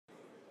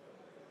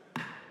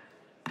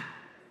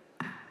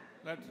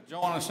Let the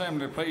joint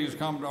assembly please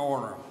come to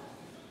order.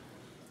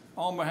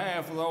 On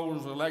behalf of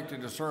those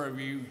elected to serve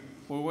you,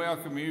 we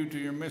welcome you to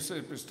your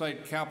Mississippi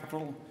State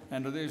Capitol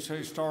and to this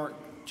historic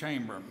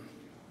chamber.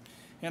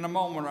 In a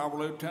moment, our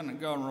Lieutenant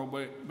Governor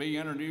will be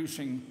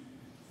introducing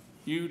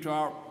you to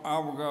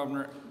our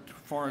governor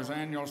for his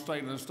annual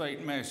State of the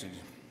State message.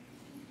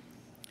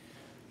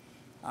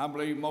 I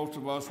believe most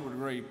of us would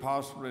agree,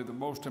 possibly the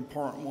most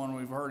important one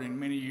we've heard in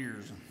many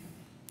years.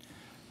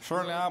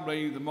 Certainly, I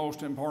believe the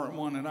most important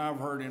one that I've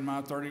heard in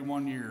my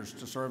 31 years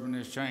to serve in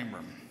this chamber.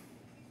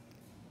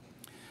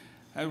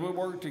 As we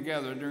work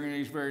together during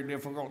these very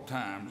difficult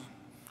times,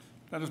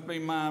 let us be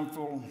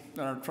mindful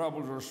that our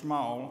troubles are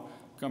small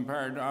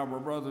compared to our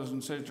brothers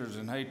and sisters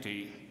in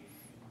Haiti.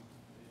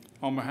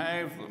 On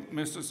behalf of the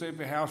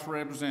Mississippi House of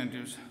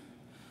Representatives,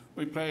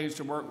 we pledge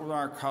to work with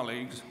our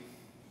colleagues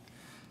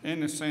in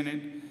the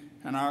Senate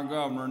and our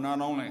governor not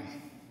only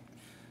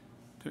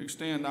to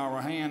extend our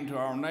hand to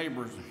our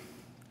neighbors,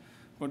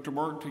 but to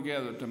work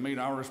together to meet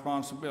our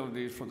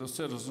responsibilities for the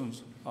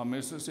citizens of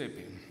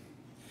Mississippi.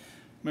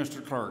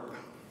 Mr. Clerk.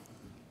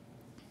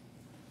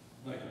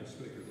 Thank you, Mr.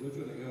 Speaker.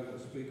 Lieutenant Governor,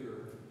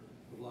 Speaker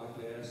would like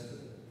to ask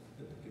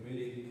that the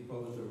committee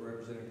composed of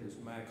Representatives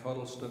Mac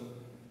Huddleston,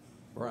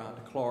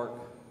 Bryant Clark,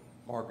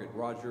 Margaret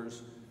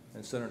Rogers,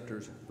 and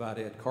Senators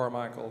Vidette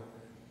Carmichael,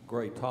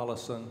 Gray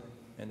Tollison,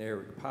 and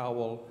Eric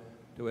Powell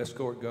to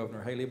escort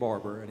Governor Haley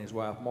Barbour and his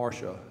wife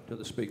Marcia to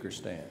the Speaker's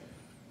stand.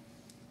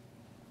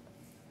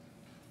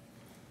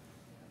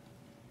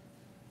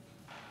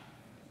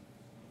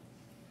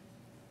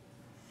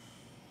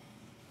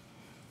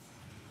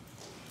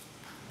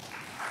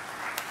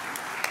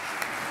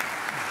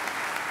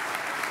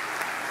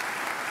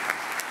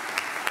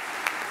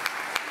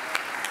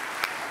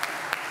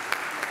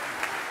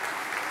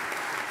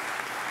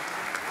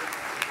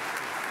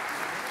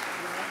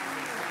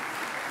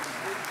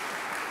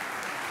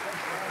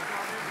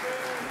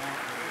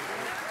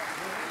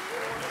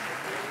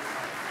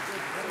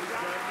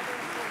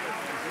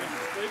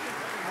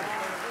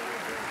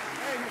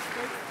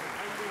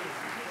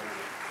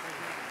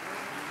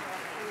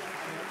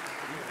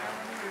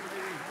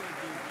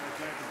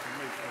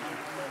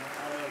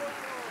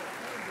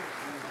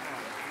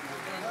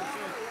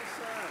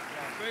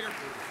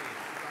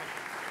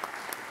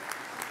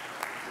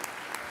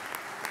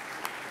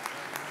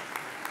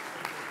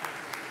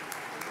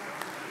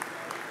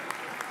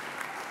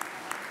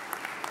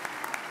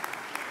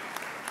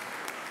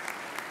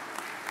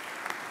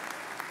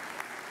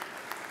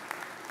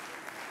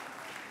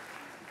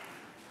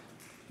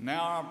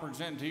 Now I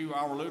present to you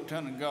our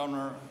Lieutenant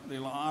Governor, the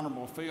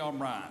Honorable Phil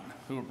Bryant,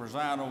 who will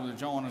preside over the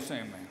Joint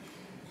Assembly.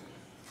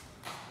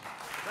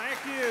 Thank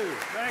you,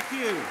 thank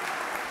you.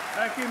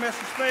 Thank you,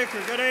 Mr.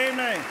 Speaker. Good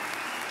evening.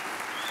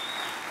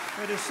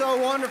 It is so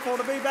wonderful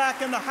to be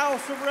back in the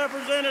House of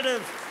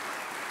Representatives.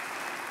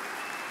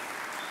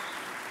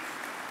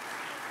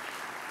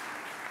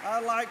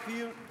 I'd like for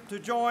you to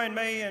join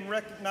me in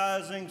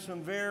recognizing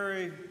some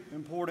very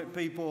important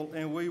people,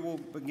 and we will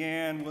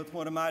begin with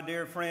one of my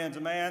dear friends,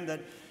 a man that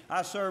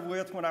I served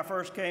with when I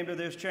first came to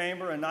this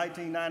chamber in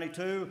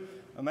 1992,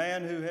 a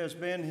man who has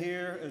been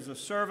here as a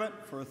servant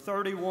for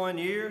 31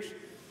 years.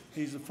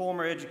 He's the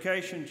former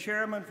Education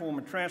Chairman, former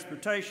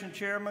Transportation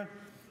Chairman,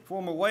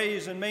 former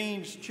Ways and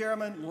Means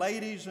Chairman,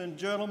 ladies and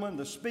gentlemen,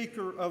 the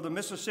Speaker of the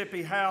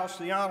Mississippi House,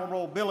 the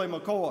Honorable Billy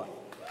McCoy.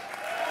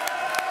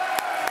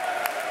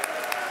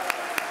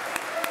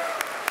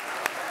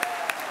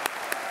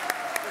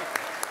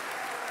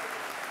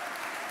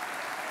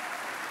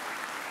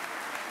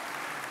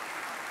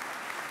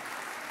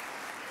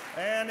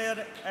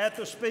 And at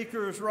the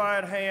Speaker's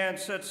right hand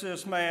sits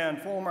this man,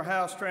 former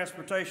House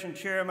Transportation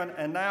Chairman,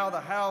 and now the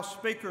House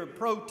Speaker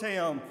Pro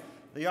Tem,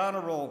 the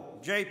Honorable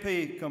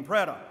J.P.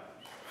 Compretta.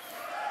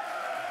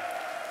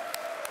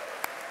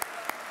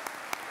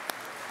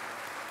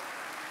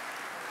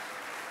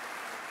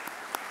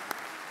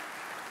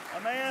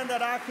 A man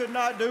that I could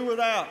not do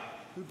without,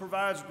 who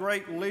provides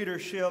great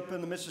leadership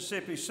in the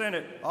Mississippi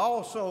Senate,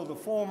 also the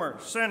former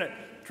Senate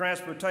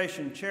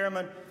Transportation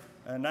Chairman,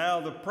 and now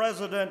the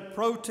President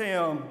Pro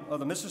Tem of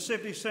the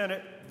Mississippi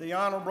Senate, the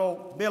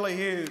Honorable Billy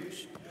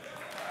Hughes.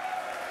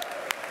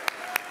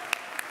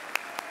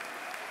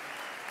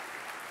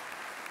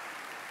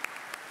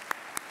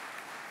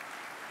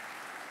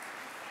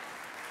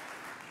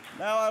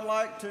 Now I'd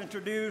like to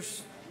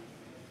introduce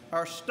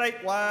our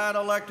statewide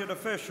elected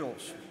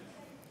officials.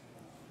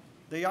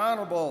 The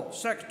Honorable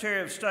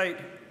Secretary of State,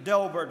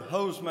 Delbert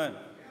Hosemann.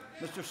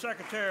 Mr.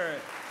 Secretary.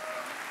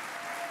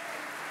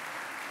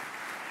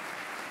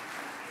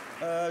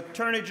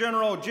 Attorney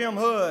General Jim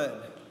Hood.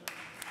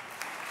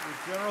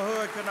 General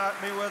Hood could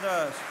not be with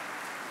us.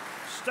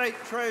 State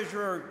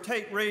Treasurer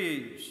Tate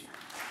Reeves.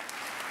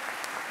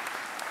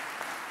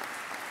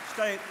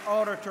 State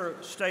Auditor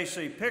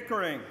Stacy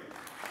Pickering.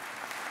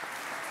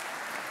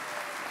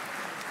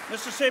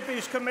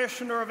 Mississippi's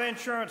Commissioner of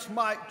Insurance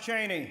Mike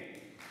Cheney.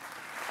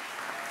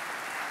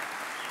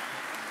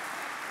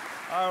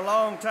 Our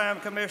longtime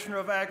Commissioner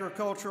of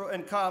Agriculture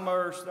and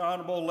Commerce, the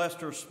Honorable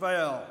Lester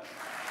Spell.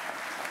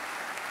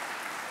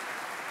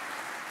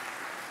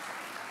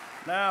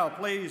 Now,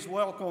 please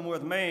welcome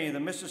with me the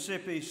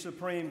Mississippi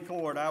Supreme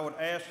Court. I would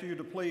ask you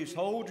to please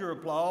hold your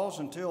applause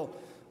until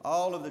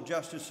all of the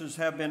justices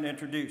have been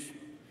introduced.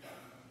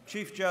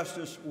 Chief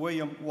Justice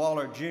William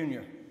Waller, Jr.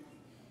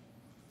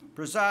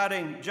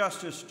 Presiding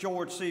Justice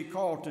George C.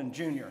 Carlton,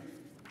 Jr.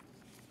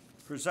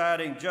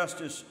 Presiding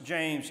Justice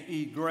James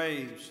E.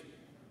 Graves.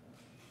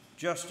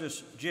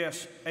 Justice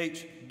Jess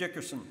H.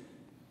 Dickerson.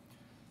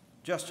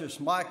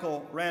 Justice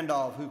Michael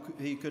Randolph,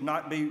 he could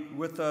not be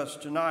with us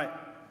tonight.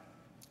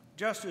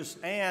 Justice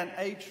Ann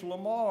H.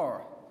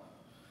 Lamar.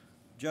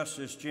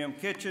 Justice Jim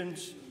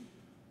Kitchens.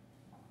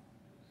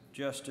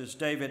 Justice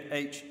David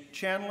H.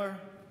 Chandler.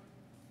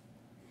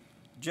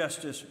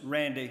 Justice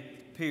Randy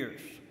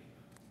Pierce.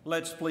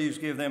 Let's please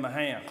give them a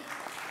hand.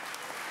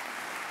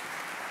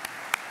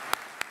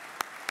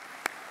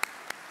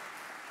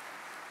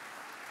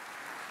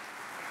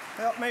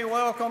 Help me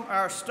welcome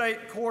our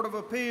State Court of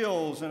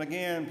Appeals, and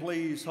again,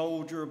 please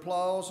hold your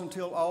applause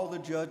until all the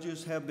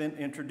judges have been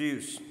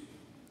introduced.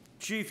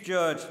 Chief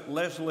Judge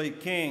Leslie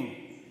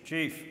King.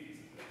 Chief.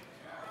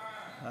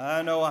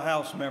 I know a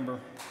House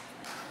member.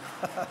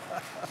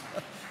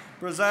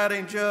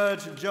 Presiding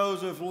Judge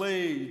Joseph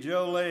Lee,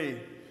 Joe Lee.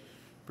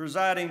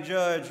 Presiding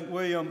Judge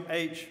William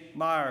H.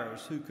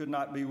 Myers, who could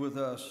not be with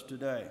us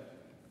today.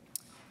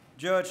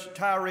 Judge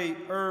Tyree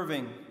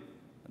Irving,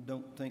 I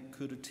don't think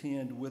could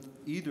attend with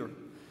either.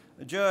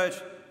 Judge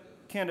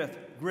Kenneth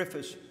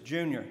Griffiths,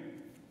 Jr.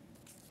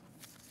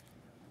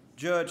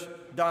 Judge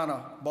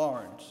Donna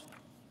Barnes.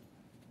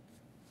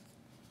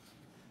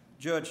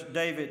 Judge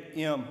David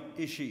M.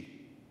 Ishii.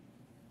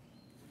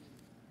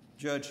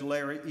 Judge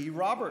Larry E.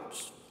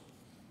 Roberts.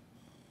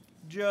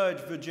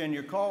 Judge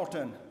Virginia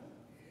Carlton.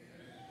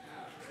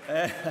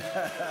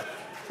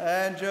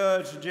 And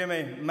Judge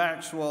Jimmy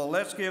Maxwell.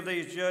 Let's give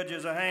these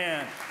judges a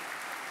hand.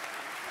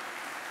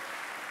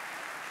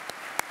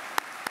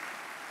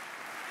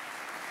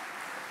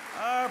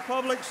 Our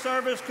Public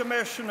Service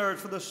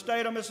Commissioners for the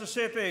state of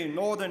Mississippi,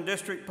 Northern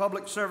District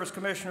Public Service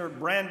Commissioner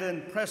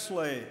Brandon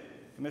Presley.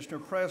 Commissioner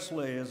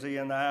Presley, is he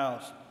in the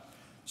house?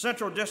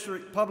 Central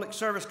District Public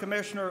Service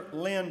Commissioner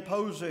Lynn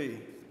Posey.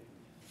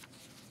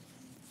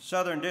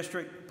 Southern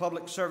District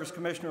Public Service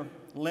Commissioner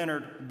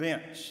Leonard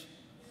Bentz.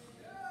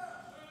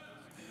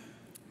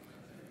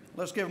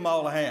 Let's give them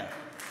all a hand.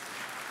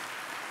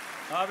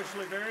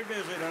 Obviously very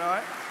busy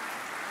tonight.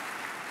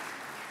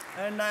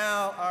 And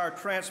now our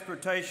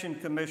Transportation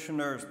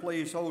Commissioners.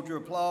 Please hold your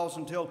applause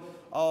until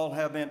all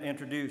have been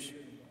introduced.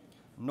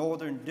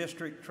 Northern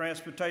District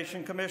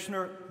Transportation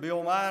Commissioner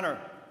Bill Miner.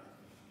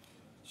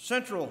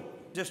 Central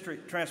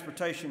District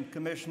Transportation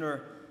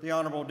Commissioner the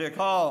Honorable Dick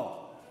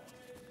Hall.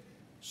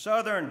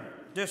 Southern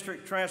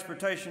District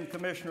Transportation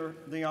Commissioner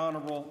the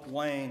Honorable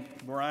Wayne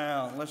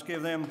Brown. Let's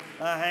give them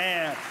a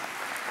hand.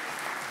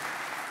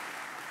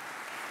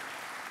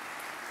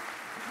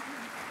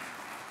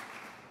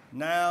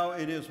 Now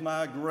it is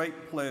my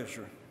great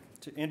pleasure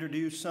to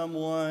introduce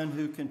someone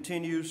who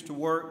continues to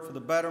work for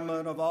the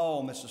betterment of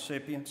all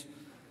Mississippians,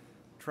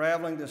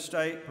 traveling the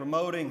state,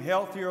 promoting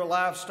healthier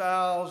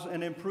lifestyles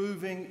and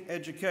improving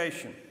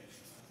education.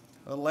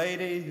 A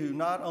lady who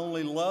not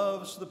only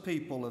loves the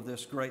people of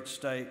this great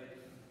state,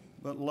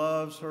 but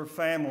loves her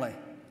family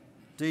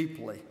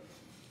deeply.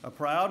 A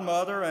proud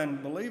mother,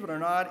 and believe it or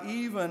not,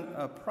 even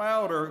a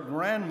prouder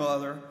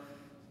grandmother,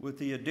 with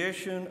the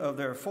addition of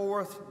their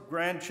fourth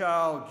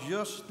grandchild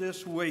just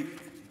this week.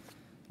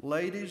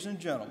 Ladies and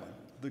gentlemen,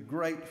 the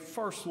great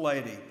First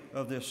Lady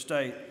of this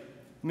state,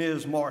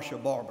 Ms. Marcia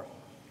Barbour.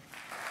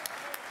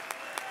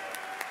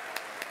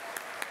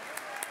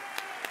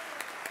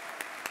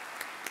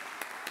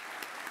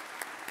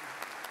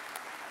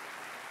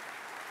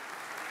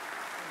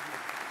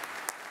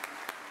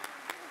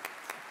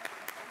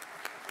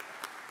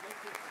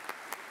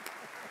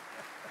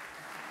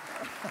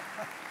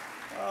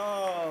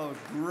 Oh,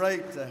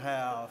 great to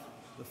have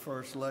the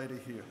First Lady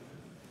here.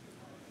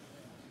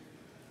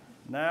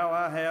 Now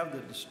I have the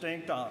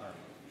distinct honor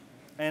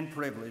and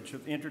privilege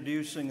of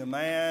introducing a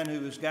man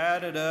who has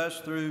guided us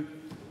through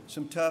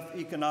some tough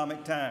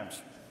economic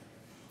times.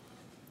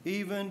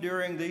 Even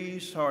during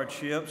these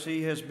hardships,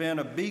 he has been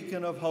a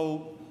beacon of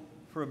hope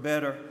for a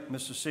better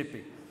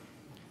Mississippi.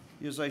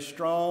 He is a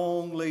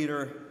strong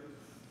leader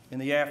in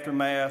the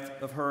aftermath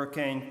of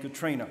Hurricane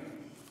Katrina.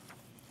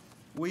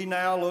 We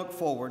now look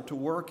forward to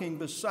working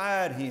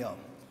beside him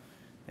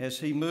as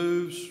he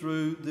moves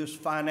through this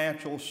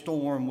financial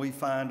storm we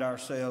find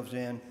ourselves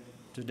in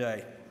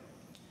today.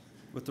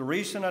 With the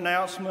recent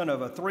announcement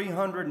of a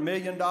 $300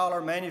 million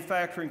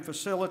manufacturing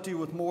facility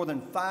with more than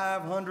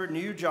 500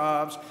 new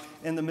jobs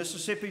in the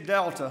Mississippi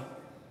Delta,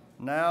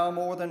 now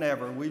more than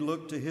ever, we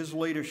look to his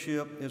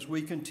leadership as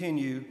we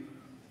continue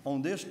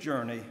on this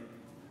journey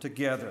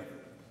together.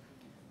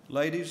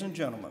 Ladies and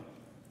gentlemen,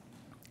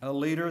 a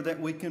leader that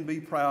we can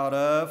be proud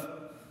of,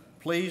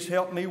 please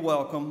help me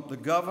welcome the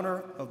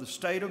Governor of the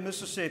state of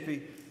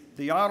Mississippi,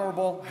 the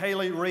Honorable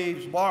Haley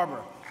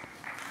Barbour.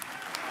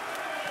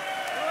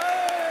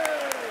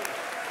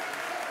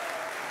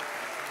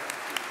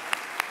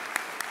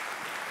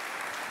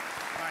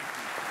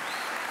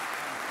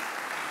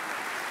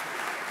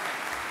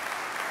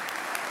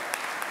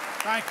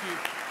 Thank you.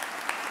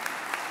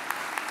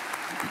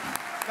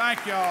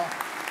 Thank y'all.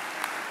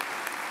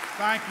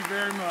 Thank you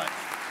very much.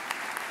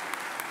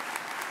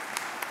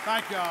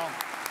 Thank y'all.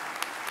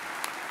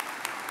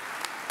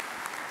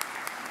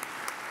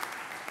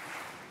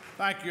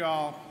 Thank you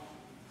all.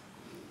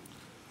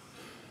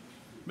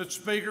 Mr.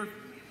 Speaker,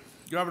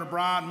 Governor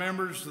Bryant,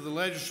 members of the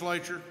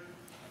legislature,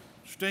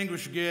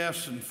 distinguished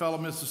guests, and fellow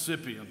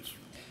Mississippians.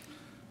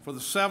 For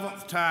the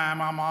 7th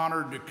time, I'm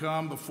honored to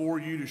come before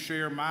you to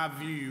share my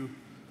view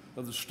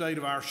of the state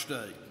of our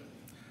state.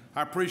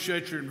 I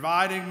appreciate your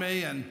inviting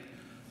me, and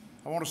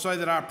I want to say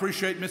that I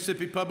appreciate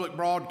Mississippi Public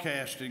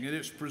Broadcasting and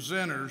its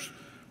presenters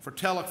for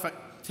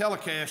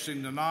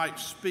telecasting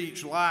tonight's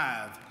speech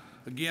live,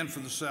 again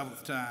for the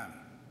 7th time.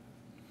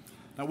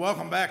 Now,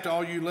 welcome back to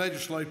all you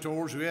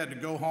legislators who had to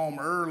go home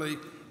early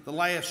the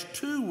last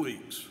 2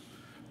 weeks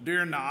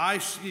during the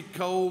icy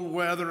cold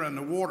weather and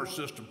the water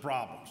system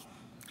problems.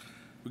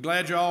 We're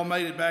glad you all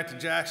made it back to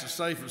Jackson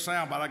safe and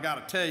sound, but I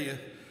got to tell you,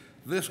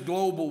 this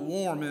global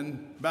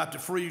warming about to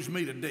freeze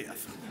me to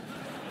death.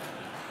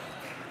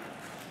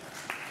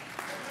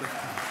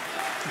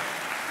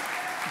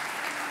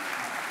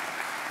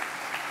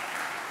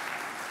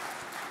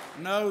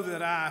 Know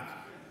that I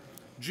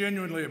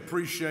genuinely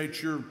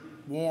appreciate your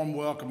warm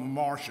welcome of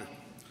Marcia.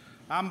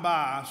 I'm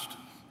biased,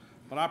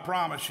 but I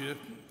promise you,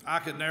 I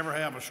could never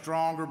have a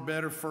stronger,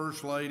 better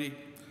First Lady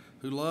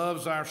who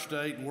loves our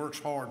state and works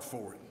hard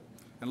for it.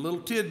 And a little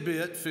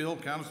tidbit, Phil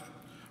kind of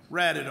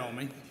ratted on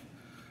me.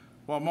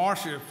 While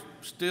Marcia is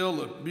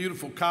still a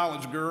beautiful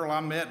college girl I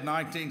met in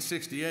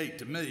 1968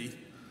 to me,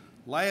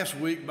 last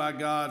week, by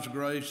God's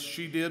grace,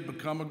 she did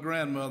become a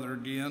grandmother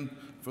again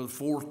for the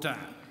 4th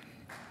time.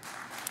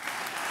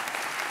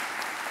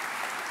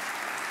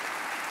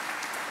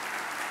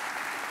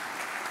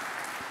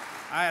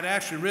 I had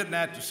actually written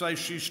that to say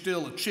she's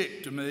still a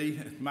chick to me.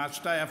 My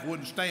staff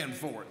wouldn't stand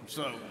for it,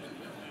 so.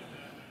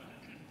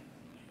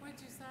 What'd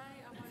you say?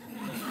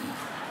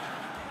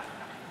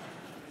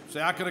 See,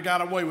 I could have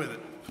got away with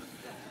it.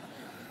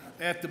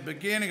 At the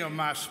beginning of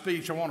my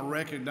speech, I want to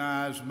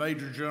recognize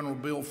Major General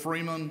Bill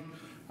Freeman,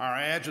 our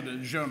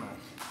Adjutant General.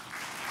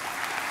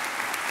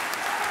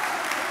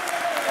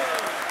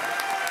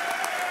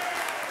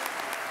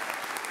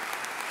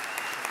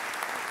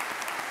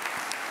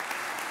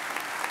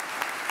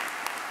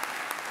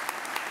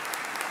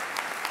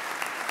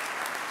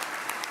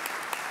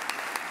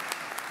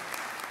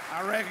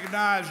 I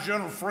recognize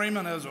General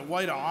Freeman as a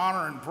way to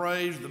honor and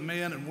praise the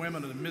men and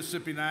women of the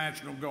Mississippi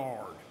National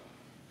Guard.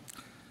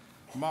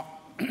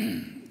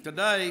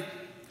 Today,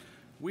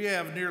 we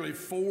have nearly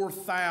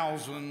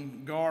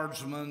 4,000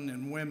 guardsmen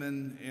and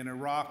women in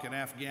Iraq and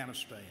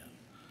Afghanistan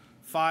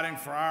fighting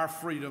for our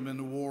freedom in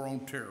the war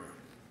on terror.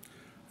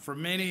 For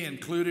many,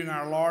 including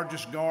our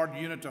largest Guard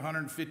unit, the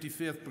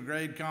 155th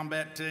Brigade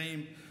Combat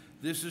Team,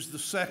 this is the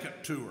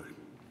 2nd tour.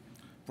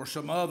 For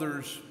some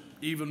others,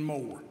 even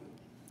more.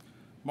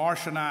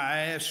 Marcia and I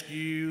ask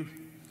you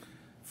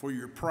for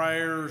your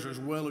prayers as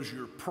well as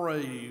your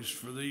praise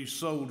for these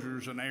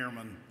soldiers and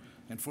airmen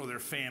and for their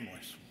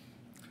families.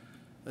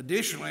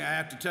 Additionally, I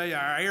have to tell you,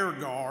 our Air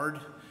Guard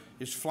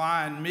is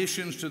flying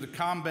missions to the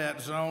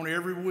combat zone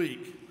every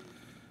week.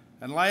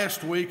 And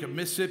last week, a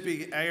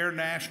Mississippi Air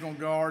National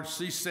Guard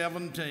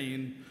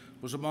C-17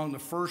 was among the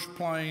first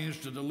planes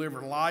to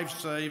deliver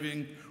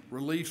life-saving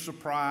relief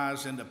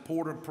supplies into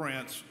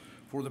Port-au-Prince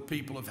for the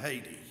people of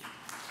Haiti.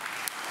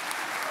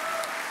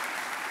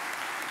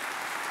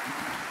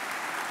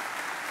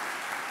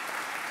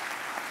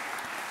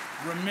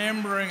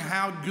 Remembering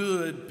how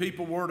good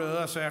people were to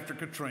us after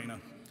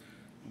Katrina,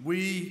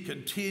 we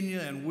continue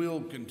and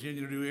will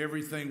continue to do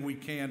everything we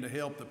can to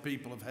help the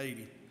people of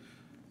Haiti,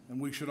 and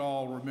we should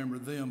all remember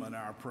them in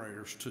our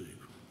prayers too.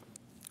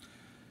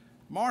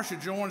 Marcia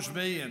joins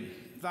me in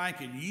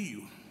thanking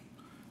you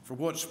for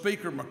what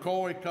Speaker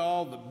McCoy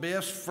called the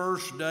best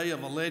first day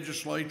of a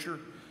legislature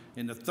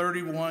in the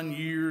 31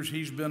 years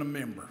he's been a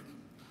member.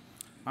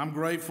 I'm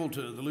grateful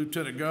to the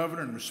Lieutenant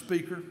Governor and the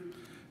Speaker,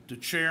 to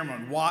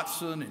Chairman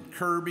Watson and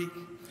Kirby,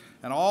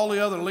 and all the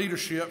other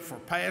leadership for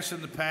passing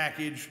the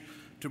package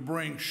to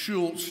bring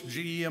Schultz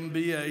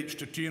GmbH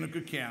to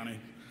Tunica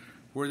County,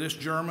 where this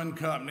German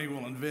company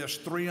will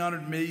invest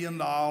 $300 million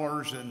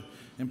and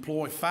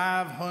employ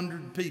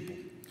 500 people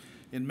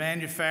in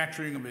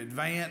manufacturing of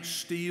advanced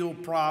steel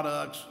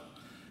products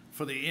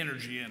for the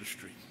energy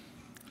industry.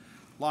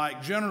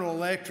 Like General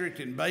Electric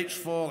in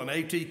Batesville and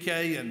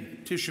ATK in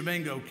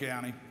Tishomingo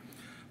County,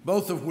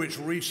 both of which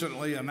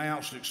recently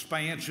announced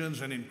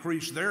expansions and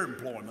increased their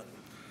employment,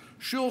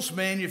 Schultz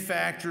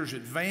manufactures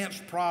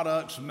advanced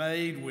products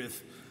made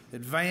with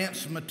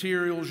advanced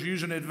materials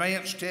using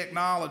advanced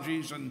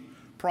technologies and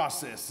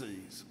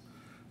processes.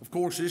 Of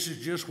course, this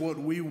is just what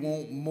we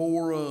want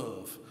more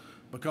of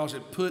because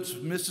it puts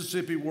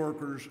Mississippi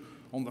workers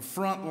on the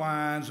front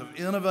lines of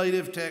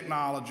innovative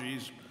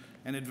technologies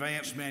and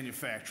advanced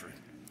manufacturing.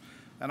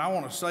 And I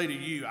want to say to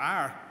you,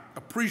 I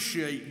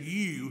appreciate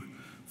you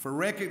for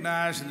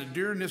recognizing that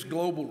during this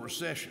global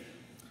recession,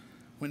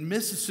 when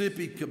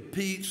Mississippi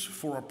competes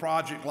for a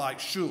project like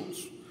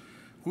Schultz,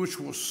 which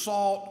was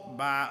sought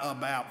by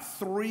about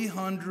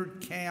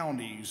 300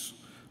 counties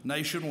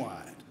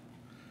nationwide.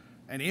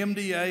 And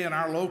MDA and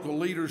our local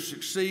leaders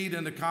succeed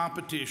in the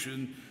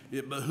competition.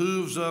 It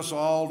behooves us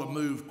all to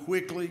move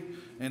quickly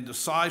and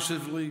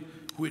decisively,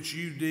 which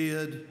you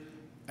did,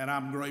 and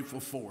I'm grateful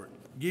for it.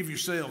 Give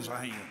yourselves a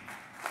hand.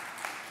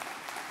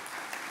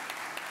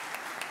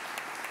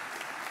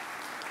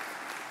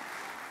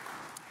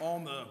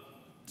 On the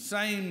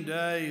same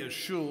day as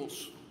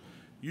Schultz,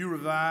 you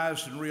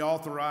revised and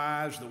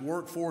reauthorized the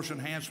Workforce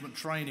Enhancement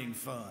Training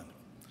Fund.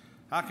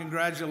 I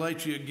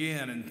congratulate you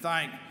again and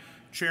thank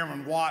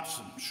Chairman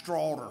Watson,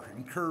 Straughter,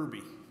 and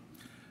Kirby.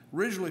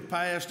 Originally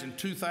passed in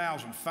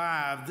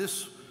 2005,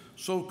 this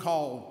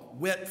so-called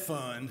WET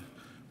fund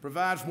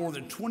provides more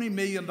than $20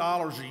 million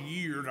a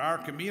year to our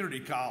community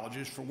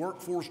colleges for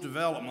workforce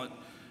development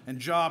and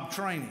job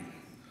training.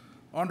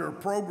 Under a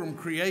program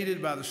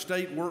created by the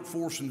State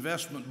Workforce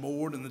Investment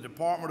Board and the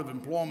Department of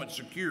Employment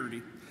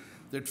Security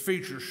that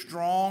features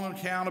strong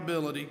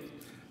accountability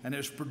and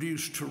has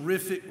produced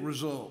terrific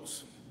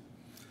results.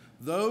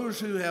 Those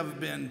who have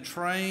been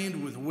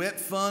trained with WET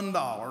fund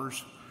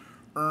dollars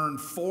earn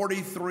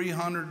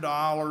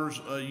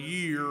 $4,300 a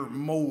year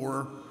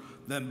more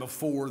than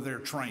before their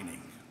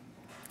training.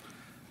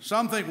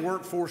 Some think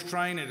workforce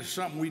training is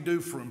something we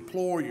do for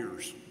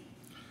employers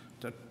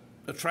to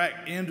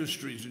attract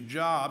industries and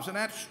jobs, and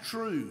that's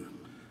true,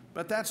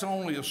 but that's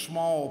only a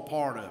small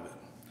part of it.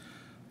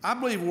 I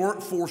believe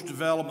workforce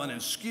development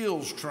and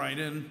skills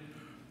training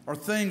are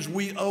things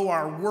we owe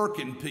our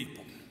working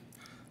people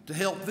to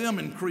help them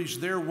increase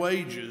their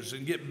wages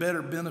and get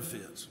better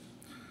benefits.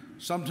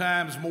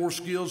 Sometimes more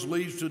skills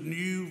leads to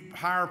new,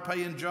 higher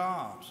paying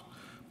jobs,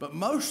 but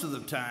most of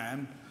the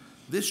time,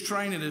 this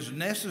training is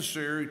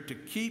necessary to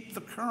keep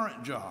the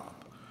current job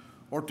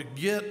or to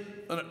get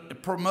a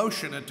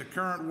promotion at the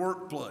current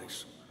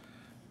workplace,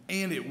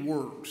 and it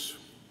works.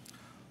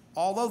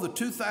 Although the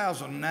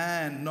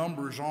 2009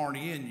 numbers aren't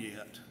in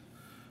yet,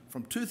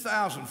 from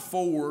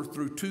 2004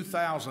 through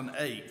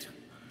 2008,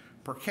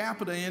 per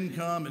capita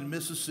income in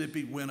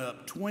Mississippi went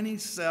up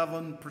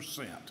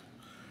 27%,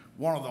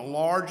 one of the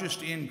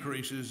largest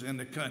increases in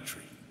the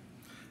country.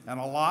 And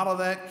a lot of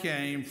that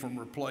came from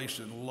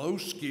replacing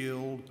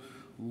low-skilled,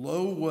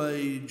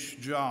 low-wage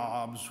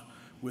jobs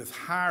with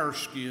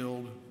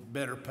higher-skilled,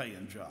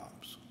 better-paying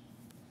jobs.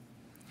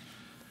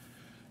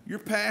 Your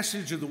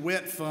passage of the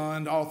WET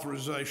Fund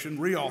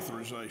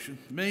reauthorization,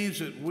 means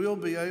that we'll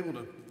be able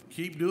to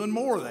keep doing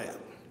more of that,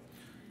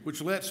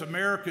 which lets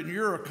American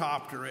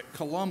Eurocopter at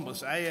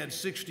Columbus add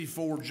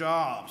 64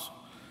 jobs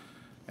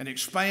and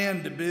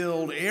expand to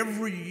build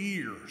every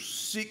year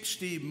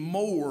 60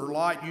 more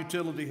light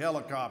utility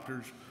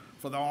helicopters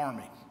for the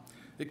Army.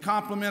 It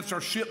complements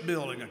our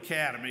shipbuilding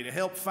academy to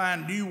help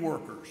find new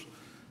workers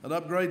and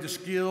upgrade the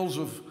skills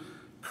of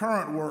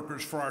current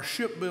workers for our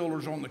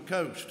shipbuilders on the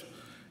coast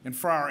and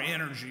for our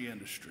energy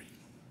industry.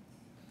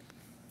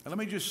 And let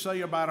me just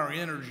say about our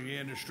energy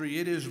industry,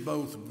 it is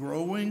both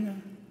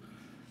growing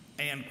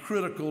and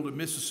critical to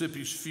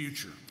Mississippi's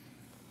future.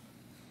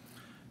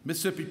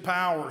 Mississippi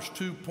Power's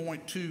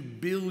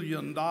 $2.2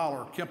 billion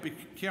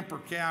Kemper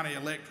County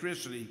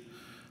electricity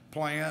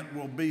plant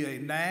will be a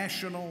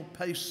national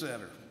pace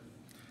setter.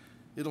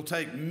 It'll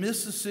take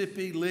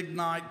Mississippi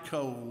lignite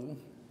coal,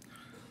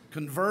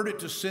 convert it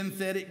to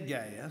synthetic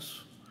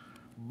gas,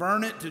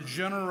 burn it to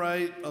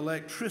generate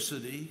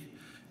electricity,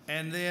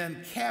 and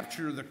then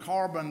capture the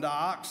carbon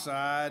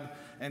dioxide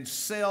and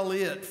sell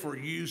it for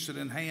use in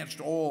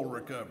enhanced oil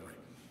recovery.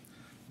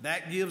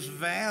 That gives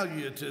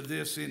value to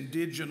this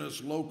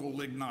indigenous local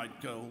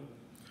lignite coal.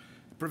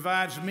 It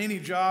provides many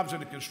jobs in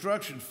the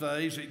construction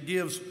phase. It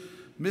gives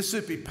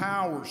Mississippi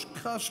Power's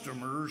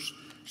customers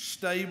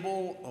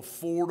stable,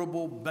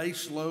 affordable,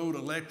 baseload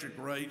electric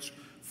rates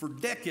for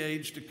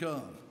decades to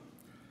come.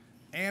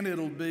 And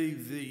it'll be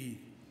the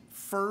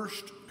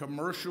first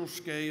commercial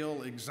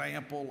scale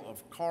example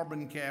of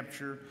carbon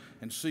capture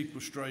and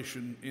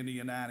sequestration in the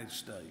United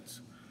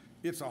States.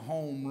 It's a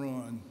home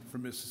run for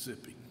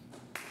Mississippi.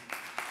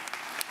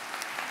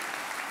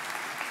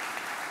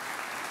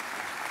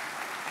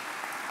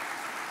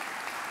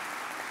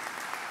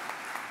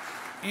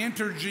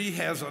 Entergy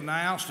has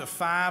announced a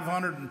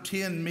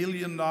 $510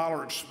 million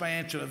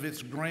expansion of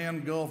its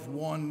Grand Gulf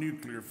 1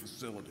 nuclear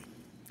facility.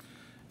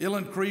 It'll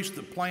increase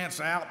the plant's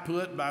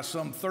output by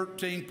some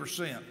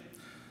 13%,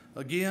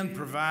 again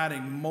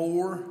providing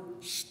more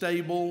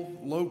stable,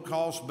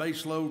 low-cost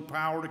baseload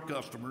power to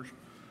customers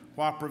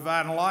while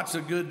providing lots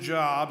of good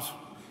jobs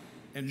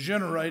and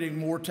generating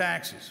more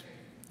taxes.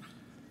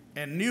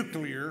 And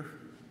nuclear,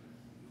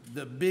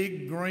 the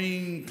big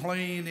green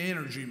clean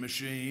energy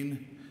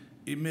machine,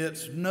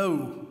 emits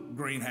no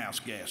greenhouse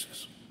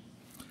gases.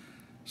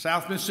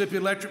 South Mississippi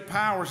Electric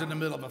Power is in the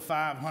middle of a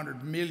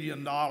 $500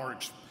 million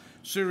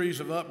series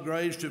of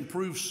upgrades to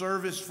improve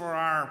service for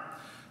our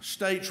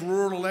state's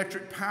Rural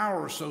Electric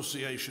Power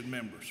Association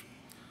members.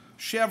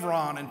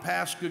 Chevron in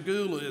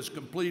Pascagoula is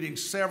completing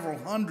several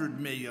 $100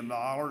 million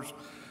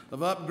of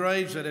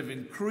upgrades that have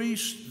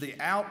increased the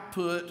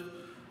output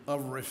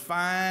of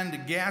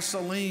refined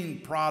gasoline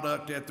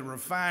product at the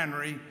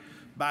refinery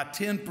by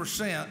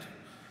 10%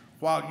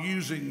 while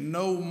using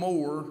no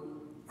more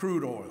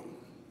crude oil.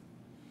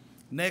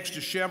 Next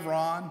to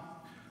Chevron,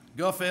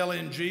 Gulf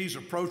LNG is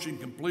approaching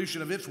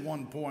completion of its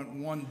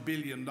 $1.1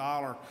 billion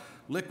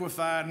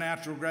liquefied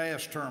natural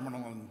gas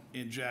terminal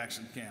in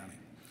Jackson County.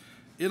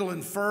 It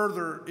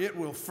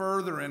will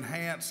further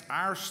enhance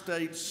our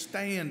state's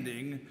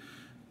standing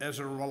as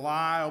a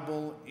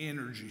reliable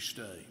energy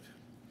state.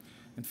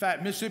 In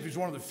fact, Mississippi is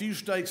one of the few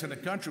states in the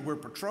country where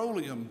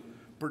petroleum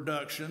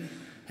production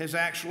has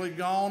actually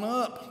gone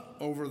up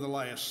over the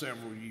last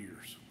several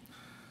years.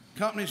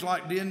 Companies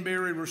like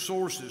Denbury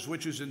Resources,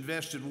 which has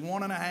invested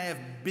 $1.5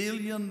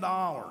 billion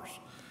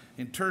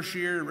in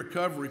tertiary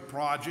recovery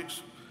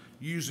projects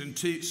using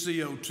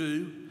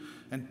CO2,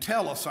 and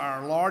Tellus,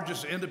 our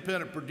largest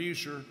independent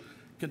producer,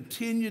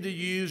 continue to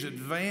use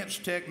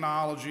advanced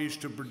technologies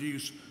to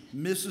produce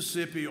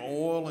Mississippi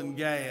oil and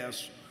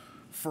gas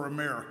for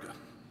America.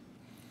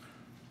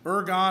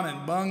 Ergon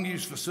and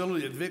Bunge's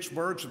facility at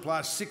Vicksburg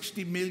supplies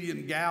 60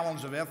 million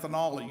gallons of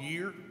ethanol a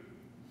year.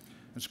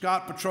 And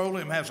Scott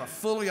Petroleum has a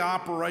fully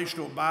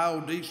operational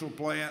biodiesel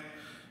plant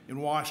in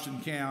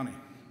Washington County.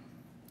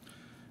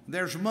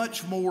 There's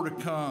much more to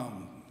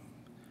come,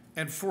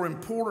 and for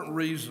important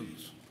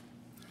reasons.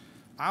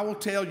 I will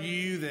tell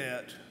you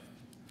that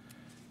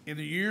in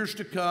the years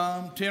to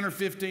come, 10 or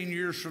 15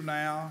 years from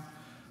now,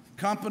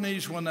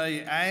 companies, when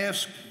they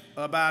ask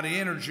about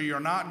energy, are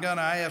not going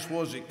to ask,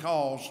 what does it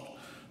cost?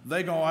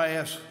 They're going to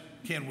ask,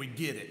 can we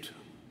get it?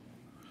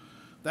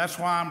 That's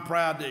why I'm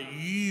proud that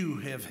you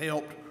have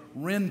helped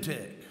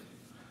Rentec,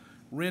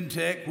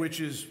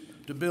 which is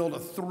to build a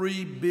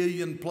 $3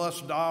 billion+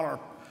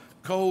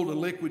 coal to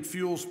liquid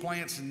fuels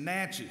plants in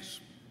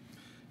Natchez.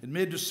 In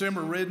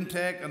mid-December,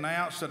 Rentec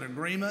announced an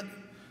agreement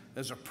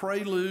as a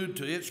prelude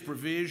to its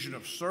provision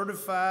of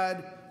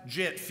certified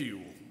jet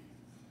fuel.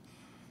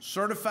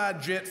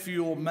 Certified jet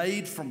fuel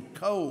made from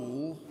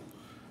coal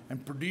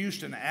and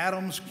produced in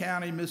Adams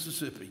County,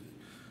 Mississippi,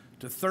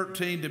 to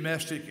 13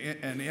 domestic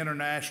and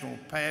international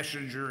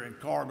passenger and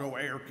cargo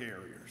air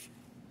carriers.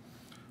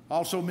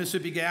 Also,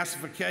 Mississippi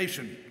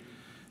Gasification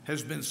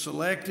has been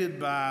selected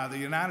by the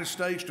United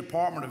States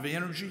Department of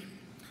Energy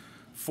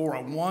for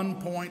a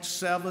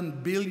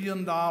 $1.7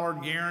 billion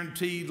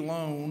guaranteed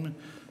loan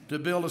to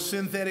build a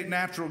synthetic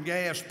natural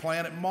gas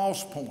plant at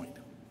Moss Point.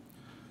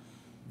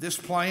 This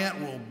plant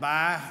will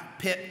buy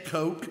pet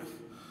coke,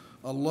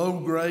 a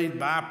low-grade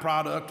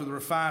byproduct of the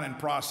refining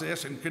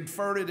process, and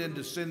convert it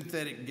into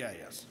synthetic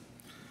gas.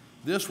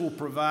 This will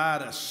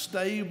provide a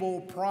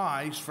stable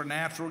price for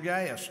natural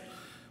gas,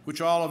 which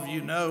all of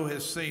you know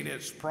has seen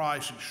its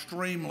price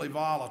extremely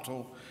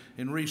volatile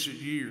in recent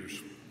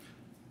years.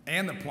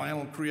 And the plant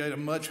will create a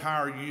much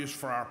higher use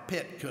for our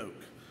pet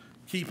coke,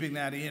 keeping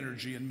that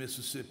energy in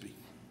Mississippi.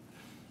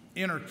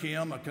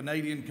 Interchem, a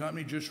Canadian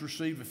company, just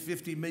received a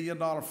 $50 million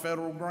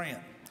federal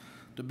grant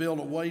to build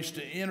a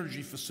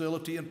waste-to-energy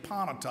facility in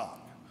Pontotoc,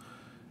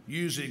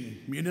 using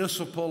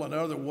municipal and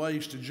other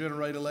waste to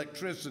generate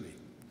electricity.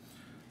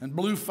 And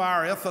Blue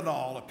Fire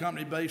Ethanol, a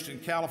company based in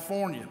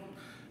California,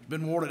 has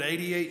been awarded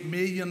 $88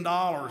 million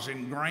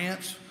in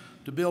grants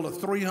to build a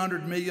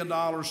 $300 million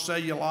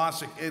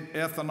cellulosic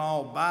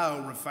ethanol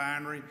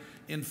biorefinery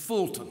in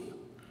Fulton,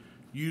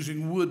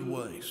 using wood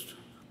waste.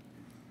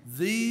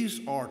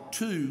 These are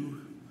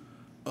two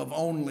of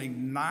only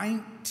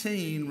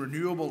 19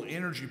 renewable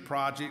energy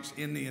projects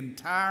in the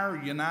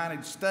entire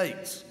United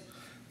States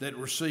that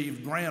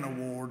received grant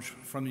awards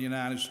from the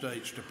United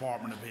States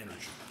Department of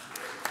Energy.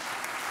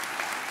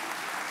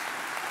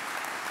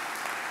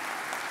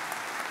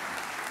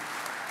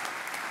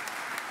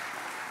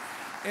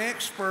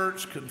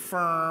 Experts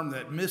confirm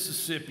that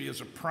Mississippi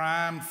is a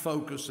prime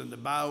focus in the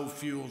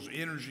biofuels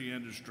energy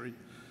industry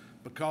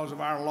because of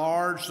our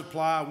large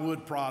supply of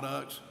wood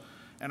products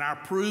and our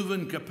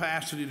proven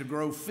capacity to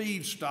grow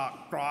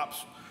feedstock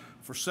crops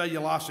for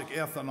cellulosic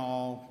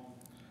ethanol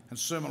and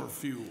similar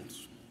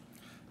fuels.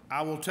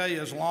 I will tell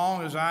you, as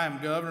long as I am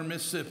governor of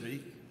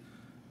Mississippi,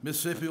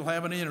 Mississippi will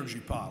have an energy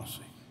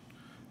policy.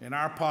 And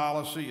our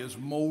policy is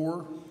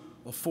more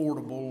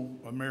affordable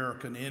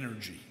American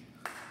energy.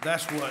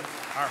 That's what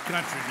our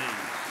country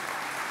needs.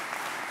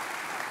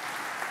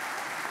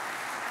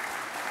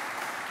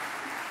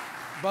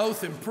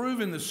 Both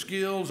improving the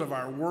skills of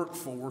our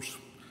workforce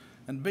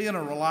and being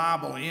a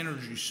reliable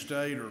energy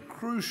state are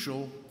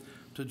crucial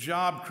to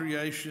job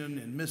creation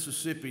in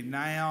Mississippi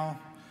now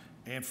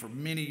and for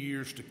many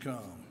years to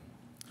come.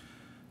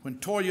 When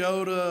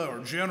Toyota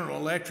or General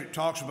Electric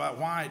talks about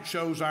why it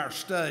chose our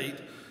state,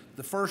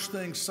 the first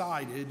thing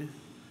cited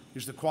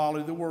is the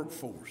quality of the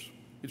workforce.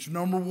 It's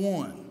number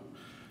one.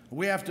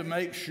 We have to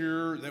make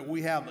sure that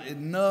we have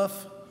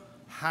enough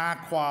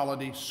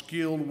high-quality,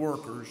 skilled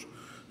workers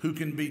who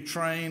can be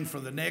trained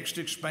for the next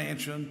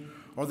expansion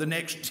or the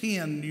next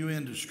 10 new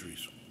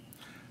industries.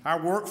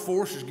 Our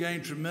workforce has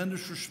gained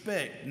tremendous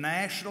respect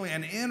nationally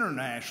and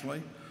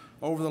internationally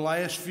over the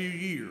last few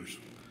years.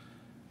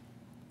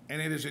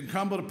 and it is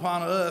incumbent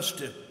upon us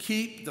to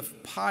keep the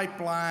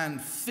pipeline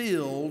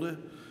filled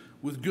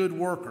with good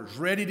workers,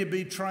 ready to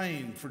be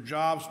trained for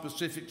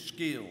job-specific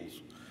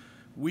skills.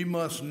 We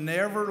must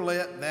never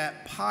let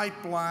that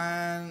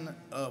pipeline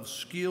of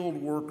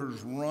skilled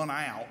workers run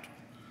out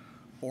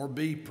or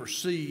be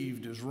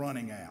perceived as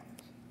running out.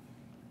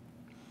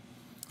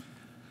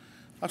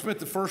 I spent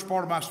the first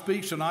part of my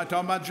speech tonight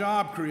talking about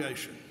job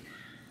creation,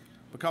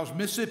 because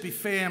Mississippi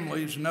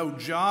families know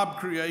job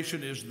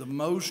creation is the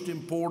most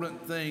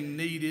important thing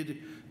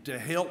needed to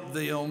help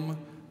them,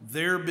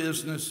 their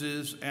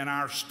businesses, and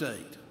our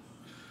state.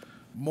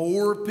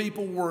 More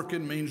people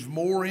working means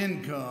more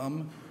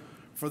income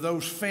for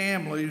those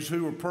families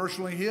who are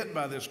personally hit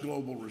by this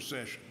global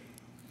recession.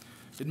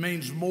 It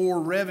means more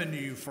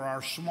revenue for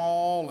our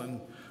small and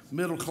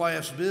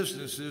middle-class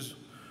businesses,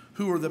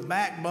 who are the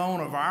backbone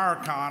of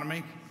our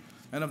economy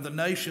and of the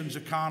nation's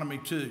economy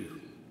too.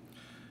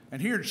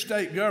 And here in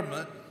state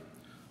government,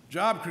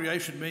 job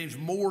creation means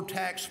more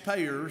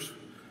taxpayers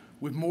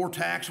with more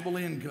taxable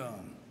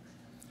income.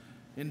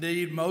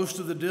 Indeed, most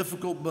of the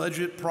difficult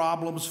budget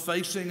problems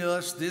facing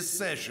us this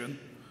session,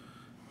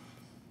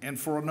 and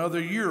for another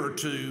year or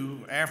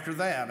two after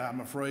that, I'm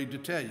afraid to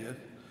tell you,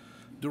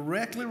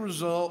 directly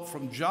result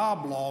from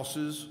job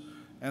losses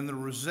and the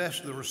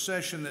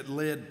recession that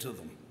led to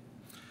them.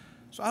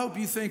 So I hope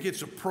you think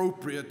it's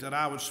appropriate that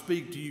I would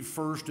speak to you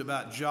first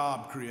about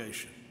job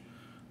creation,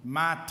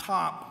 my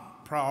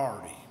top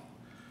priority.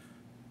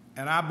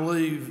 And I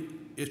believe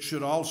it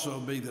should also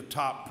be the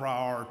top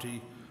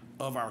priority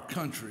of our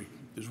country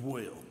as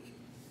well.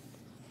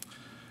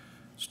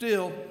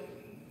 Still,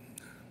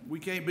 we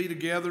can't be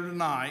together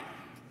tonight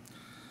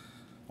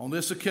on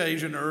this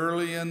occasion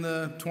early in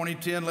the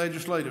 2010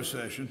 legislative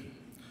session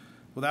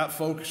without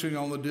focusing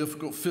on the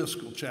difficult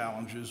fiscal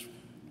challenges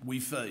we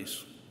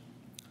face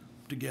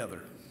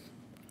together.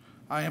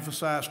 I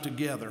emphasize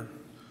together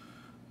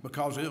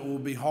because it will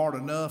be hard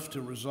enough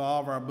to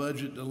resolve our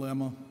budget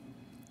dilemma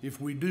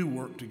if we do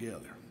work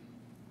together.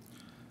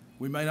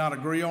 We may not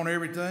agree on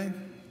everything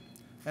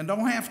and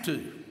don't have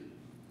to.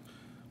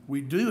 We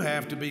do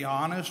have to be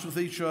honest with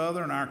each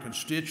other and our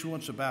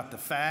constituents about the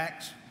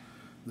facts,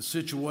 the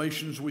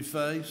situations we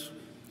face,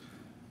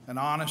 and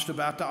honest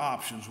about the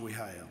options we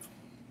have.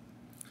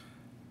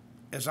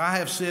 As I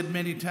have said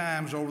many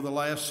times over the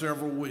last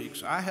several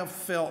weeks, I have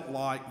felt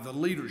like the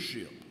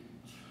leadership,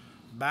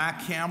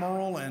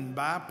 bicameral and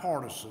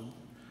bipartisan,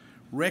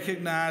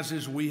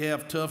 recognizes we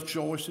have tough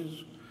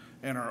choices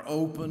and are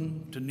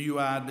open to new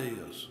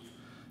ideas.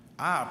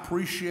 I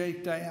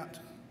appreciate that.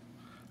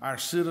 Our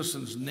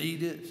citizens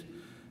need it,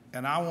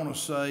 and I want to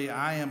say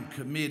I am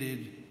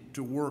committed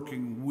to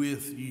working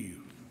with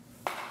you.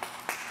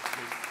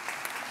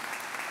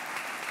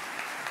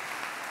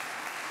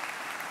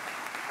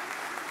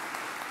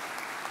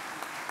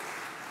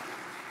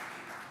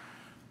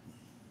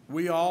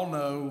 We all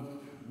know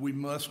we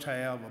must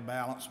have a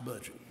balanced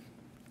budget,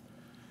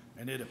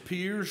 and it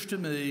appears to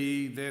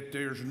me that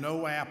there's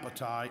no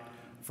appetite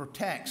for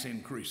tax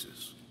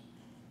increases.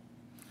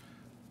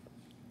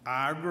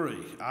 I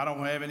agree. I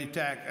don't have any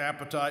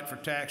appetite for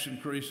tax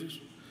increases.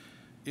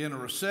 In a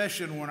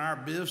recession, when our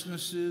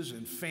businesses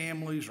and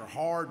families are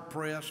hard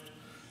pressed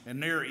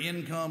and their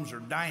incomes are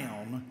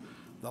down,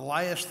 the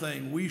last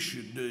thing we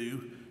should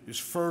do is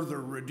further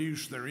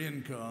reduce their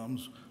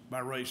incomes by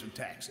raising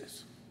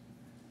taxes.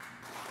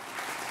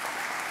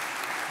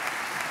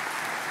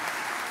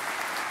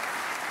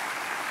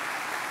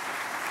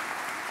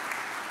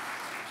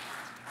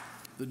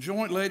 The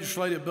Joint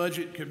Legislative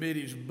Budget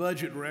Committee's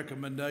budget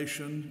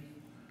recommendation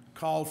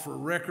called for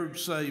record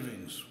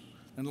savings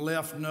and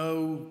left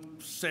no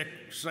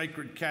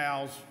sacred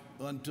cows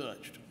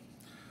untouched.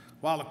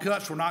 While the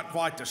cuts were not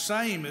quite the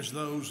same as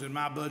those in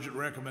my budget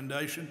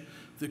recommendation,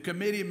 the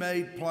committee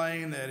made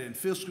plain that in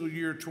fiscal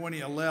year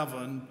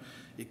 2011,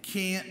 it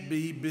can't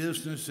be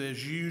business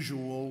as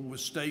usual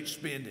with state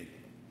spending.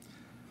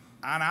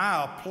 And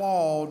I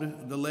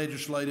applaud the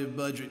Legislative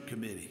Budget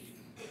Committee.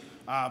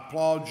 I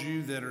applaud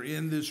you that are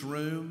in this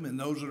room and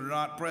those that are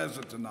not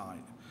present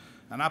tonight.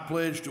 And I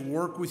pledge to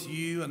work with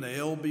you and the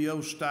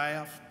LBO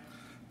staff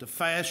to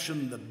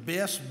fashion the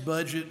best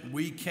budget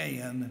we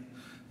can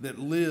that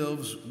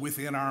lives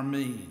within our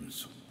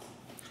means.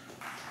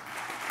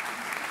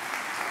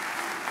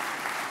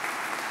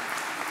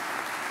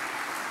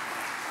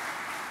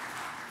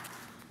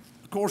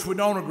 Of course, we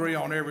don't agree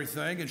on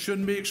everything and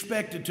shouldn't be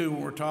expected to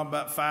when we're talking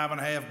about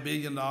 $5.5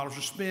 billion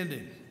of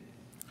spending.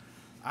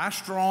 I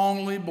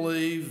strongly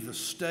believe the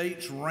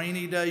state's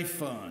rainy day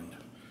fund,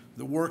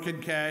 the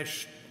working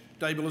cash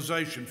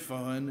stabilization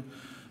fund,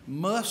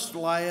 must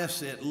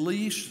last at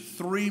least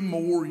 3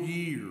 more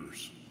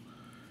years,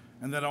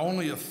 and that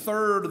only a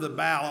third of the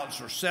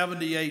balance, or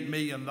 $78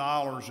 million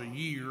a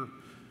year,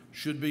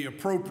 should be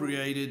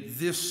appropriated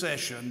this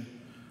session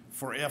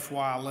for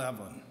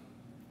FY11.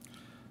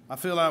 I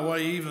feel that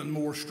way even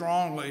more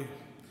strongly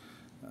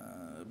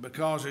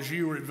because, as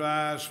you were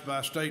advised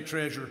by State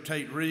Treasurer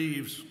Tate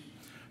Reeves,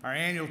 our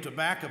annual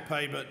tobacco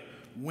payment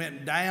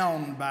went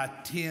down by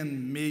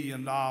 $10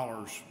 million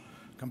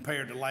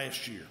compared to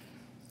last year.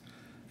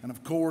 And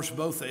of course,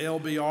 both the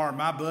LBR and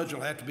my budget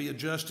will have to be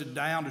adjusted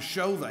down to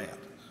show that,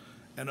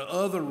 and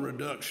other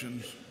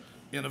reductions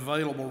in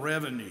available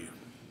revenue.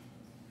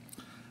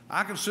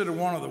 I consider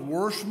one of the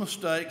worst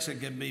mistakes that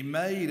can be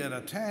made at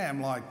a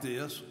time like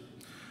this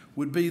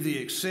would be the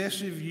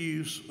excessive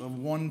use of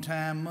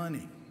one-time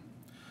money.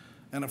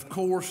 And of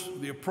course,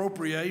 the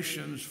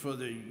appropriations for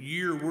the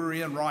year we're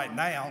in right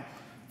now,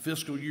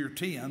 fiscal year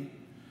 10,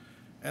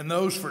 and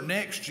those for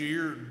next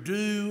year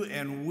do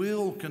and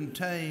will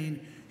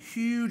contain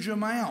huge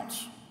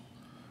amounts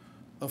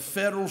of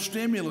federal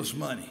stimulus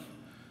money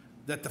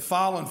that the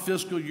following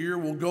fiscal year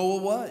will go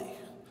away.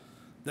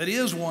 That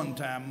is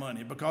one-time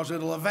money because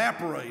it'll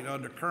evaporate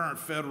under current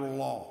federal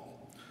law.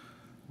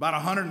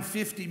 About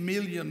 $150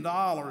 million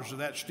of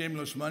that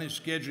stimulus money is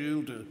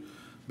scheduled to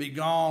be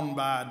gone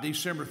by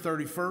December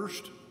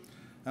 31st,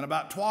 and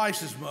about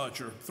twice as much,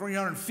 or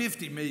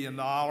 $350 million,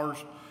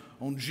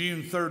 on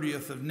June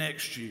 30th of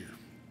next year.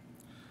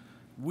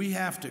 We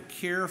have to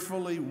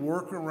carefully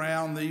work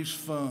around these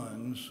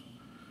funds,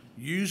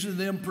 using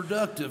them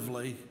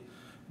productively,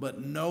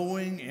 but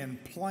knowing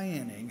and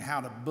planning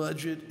how to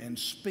budget and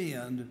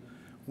spend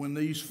when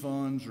these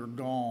funds are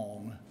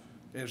gone,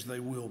 as they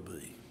will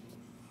be.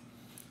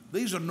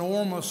 These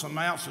enormous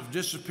amounts of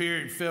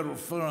disappearing federal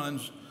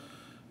funds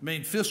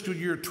mean fiscal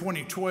year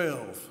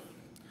 2012,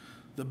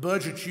 the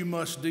budget you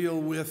must deal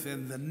with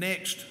in the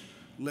next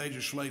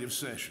legislative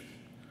session,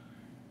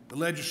 the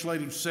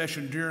legislative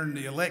session during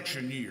the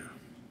election year,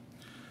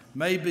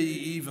 may be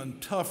even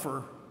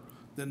tougher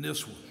than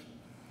this one.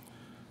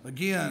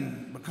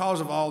 Again,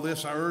 because of all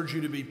this, I urge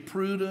you to be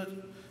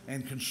prudent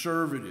and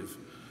conservative,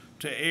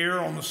 to err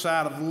on the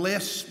side of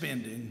less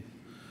spending,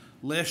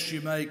 lest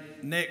you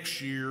make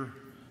next year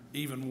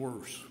even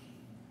worse.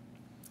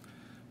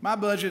 My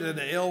budget and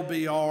the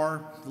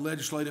LBR, the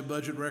legislative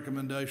budget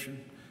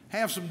recommendation,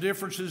 have some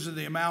differences in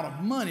the amount of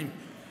money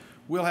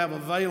we'll have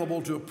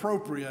available to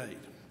appropriate.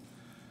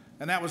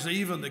 And that was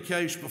even the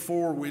case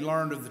before we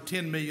learned of the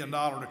 $10 million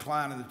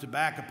decline in the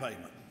tobacco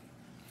payment.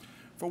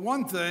 For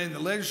one thing, the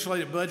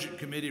Legislative Budget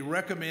Committee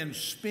recommends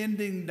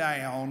spending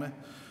down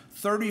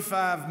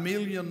 $35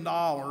 million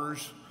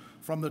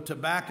from the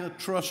Tobacco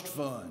Trust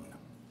Fund.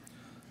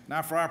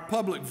 Now, for our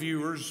public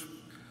viewers,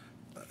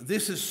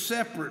 this is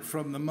separate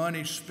from the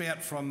money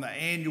spent from the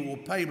annual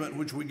payment,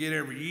 which we get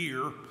every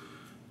year,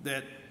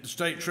 that the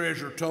state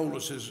treasurer told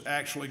us has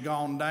actually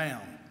gone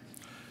down.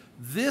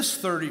 This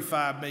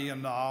 $35 million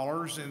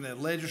in the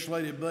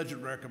legislative budget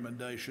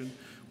recommendation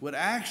would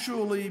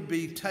actually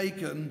be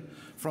taken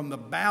from the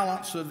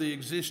balance of the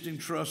existing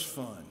trust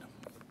fund.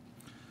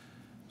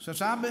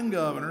 Since I've been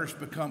governor, it's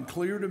become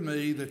clear to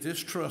me that this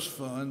trust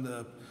fund,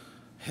 the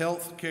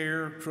Health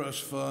Care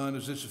Trust Fund,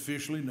 as it's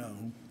officially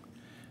known,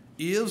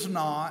 is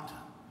not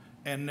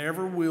and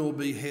never will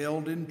be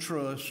held in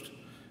trust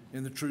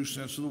in the true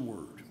sense of the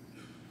word.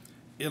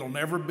 It'll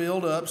never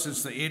build up,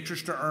 since the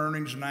interest to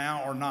earnings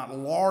now are not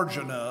large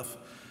enough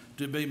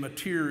to be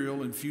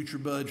material in future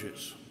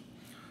budgets.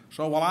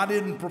 So while I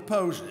didn't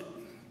propose it,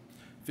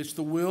 if it's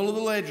the will of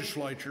the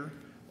legislature,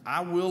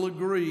 I will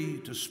agree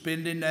to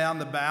spending down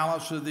the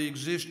balance of the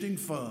existing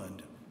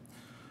fund,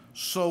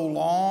 so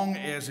long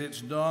as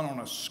it's done on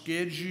a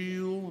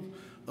schedule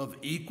of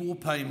equal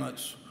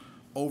payments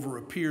over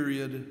a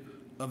period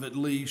of at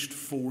least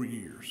 4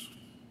 years.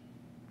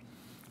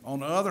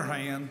 On the other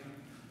hand,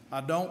 I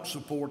don't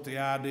support the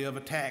idea of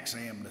a tax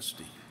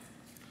amnesty.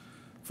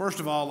 First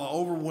of all, the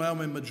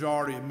overwhelming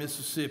majority of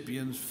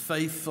Mississippians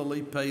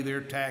faithfully pay their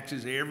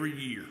taxes every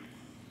year.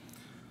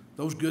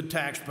 Those good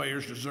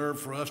taxpayers deserve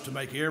for us to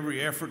make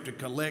every effort to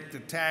collect the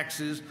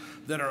taxes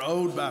that are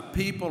owed by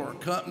people or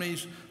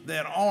companies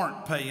that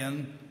aren't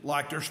paying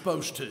like they're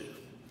supposed to.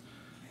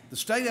 The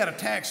state had a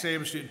tax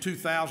amnesty in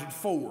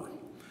 2004.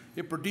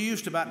 It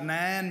produced about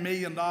 $9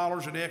 million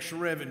in extra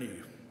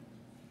revenue.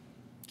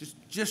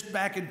 Just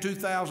back in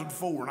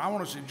 2004. And I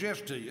want to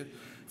suggest to you,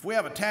 if we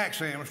have a tax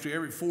amnesty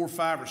every 4,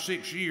 5, or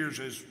 6 years,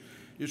 as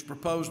is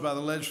proposed by the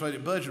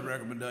legislative budget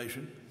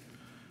recommendation,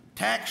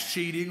 tax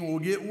cheating will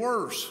get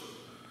worse,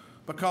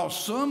 because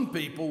some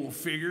people will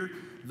figure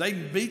they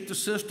can beat the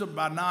system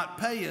by not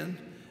paying,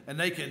 and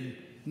they can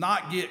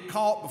not get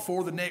caught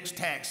before the next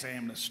tax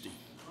amnesty.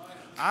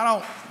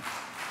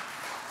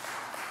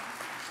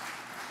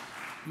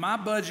 My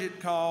budget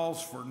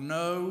calls for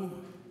no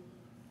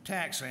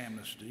tax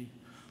amnesty,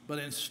 but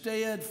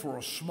instead for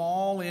a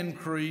small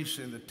increase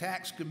in the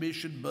tax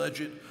commission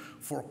budget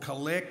for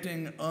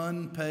collecting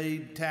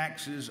unpaid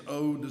taxes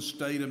owed the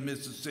state of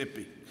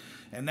Mississippi.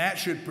 And that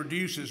should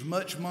produce as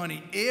much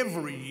money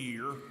every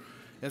year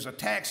as a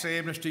tax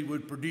amnesty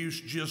would produce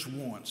just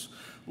once.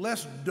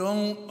 Let's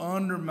don't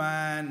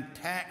undermine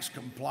tax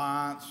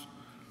compliance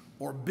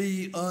or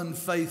be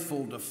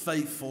unfaithful to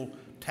faithful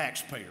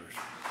taxpayers.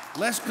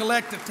 Let's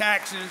collect the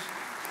taxes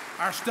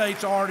our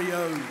state's already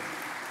owed.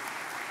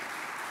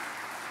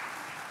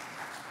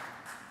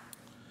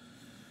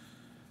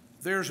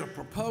 There's a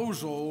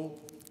proposal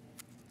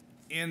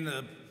in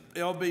the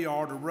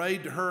LBR to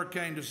raid the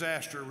Hurricane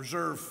Disaster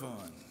Reserve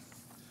Fund.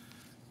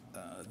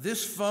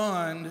 This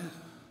fund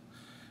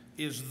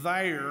is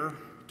there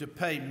to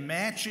pay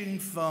matching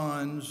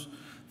funds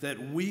that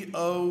we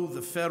owe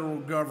the federal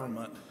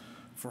government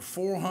for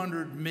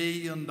 $400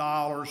 million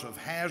of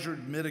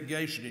hazard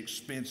mitigation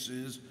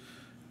expenses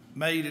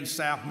made in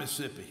South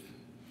Mississippi.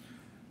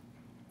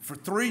 For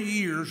 3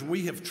 years,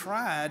 we have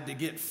tried to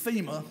get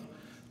FEMA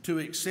to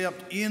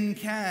accept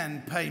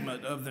in-kind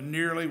payment of the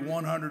nearly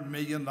 $100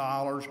 million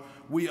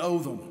we owe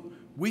them.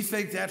 We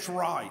think that's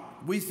right.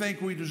 We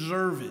think we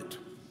deserve it.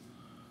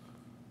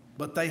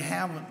 But they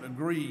haven't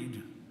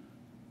agreed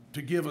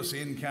to give us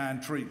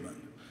in-kind treatment.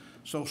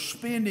 So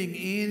spending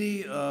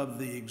any of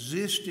the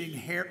existing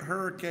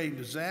hurricane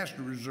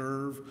disaster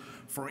reserve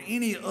for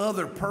any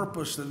other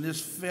purpose than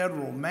this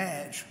federal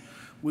match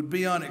would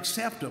be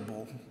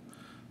unacceptable,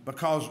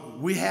 because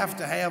we have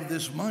to have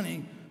this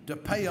money to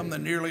pay them the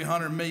nearly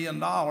 $100 million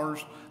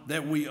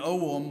that we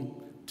owe them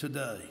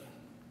today.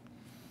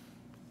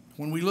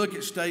 When we look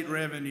at state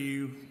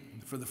revenue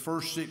for the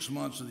first 6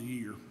 months of the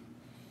year,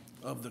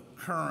 of the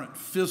current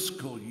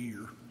fiscal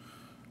year,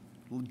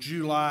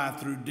 July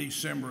through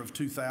December of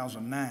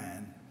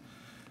 2009,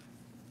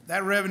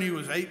 that revenue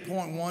was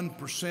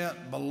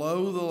 8.1%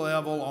 below the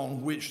level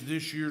on which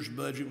this year's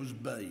budget was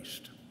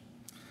based.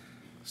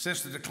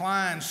 Since the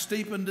decline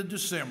steepened in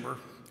December,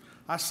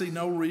 I see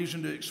no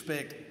reason to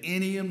expect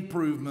any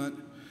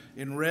improvement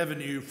in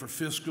revenue for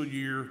fiscal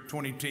year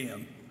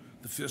 2010,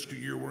 the fiscal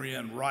year we're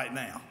in right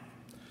now.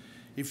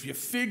 If you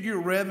figure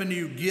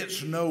revenue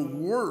gets no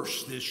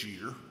worse this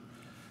year,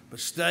 but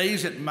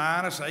stays at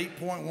minus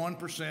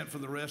 8.1% for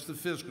the rest of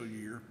the fiscal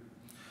year,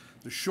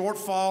 the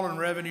shortfall in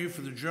revenue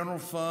for the general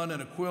fund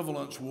and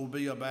equivalents will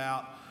be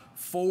about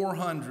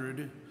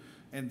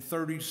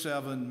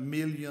 $437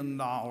 million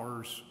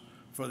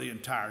for the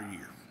entire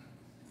year.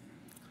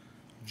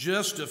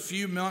 Just a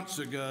few months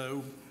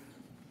ago,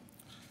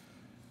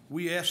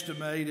 we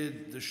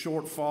estimated the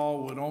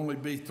shortfall would only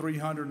be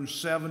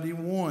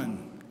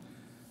 $371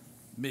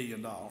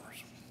 million.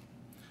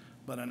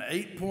 But an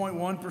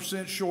 8.1%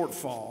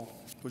 shortfall,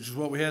 which is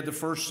what we had the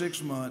first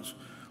 6 months,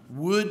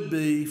 would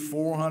be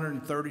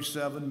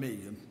 $437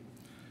 million.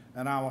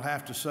 And I will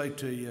have to say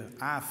to you,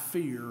 I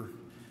fear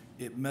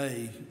it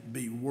may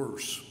be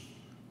worse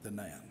than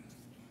that.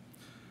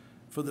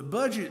 For the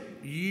budget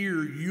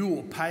year you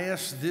will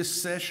pass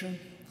this session,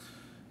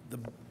 the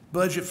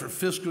budget for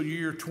fiscal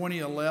year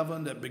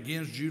 2011 that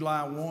begins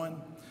July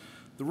 1,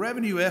 the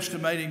Revenue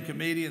Estimating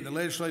Committee and the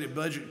Legislative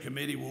Budget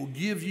Committee will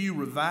give you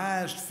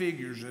revised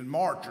figures in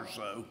March or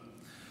so,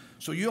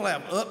 so you'll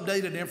have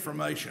updated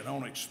information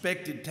on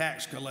expected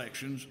tax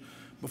collections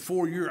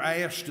before you're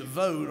asked to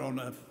vote on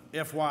the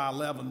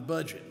FY11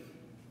 budget.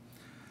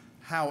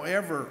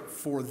 However,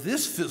 for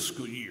this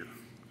fiscal year,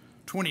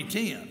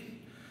 2010,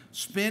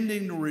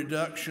 spending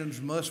reductions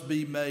must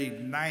be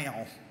made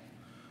now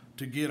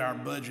to get our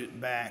budget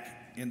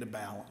back into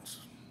balance.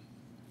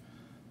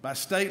 By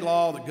state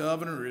law, the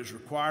governor is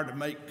required to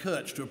make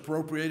cuts to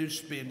appropriated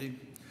spending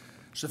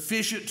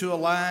sufficient to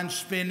align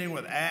spending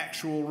with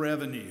actual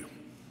revenue.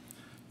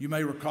 You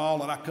may recall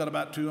that I cut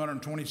about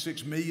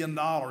 $226 million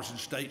in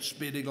state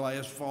spending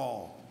last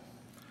fall.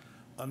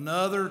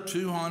 Another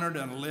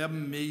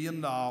 $211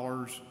 million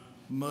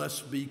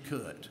must be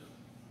cut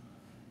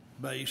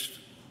based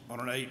on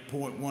an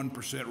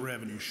 8.1%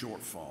 revenue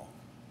shortfall.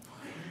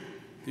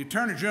 The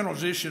Attorney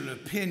General's issued an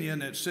opinion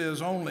that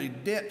says only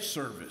debt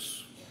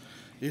service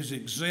is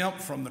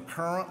exempt from the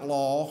current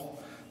law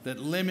that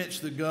limits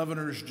the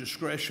governor's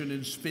discretion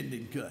in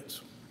spending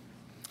cuts.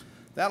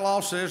 That law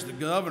says the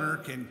governor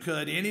can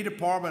cut any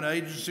department,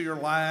 agency, or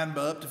line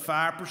by up to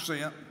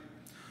 5%,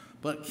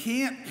 but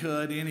can't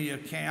cut any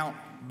account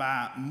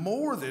by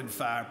more than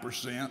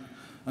 5%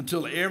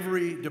 until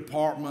every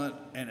department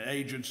and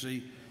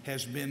agency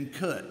has been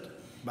cut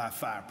by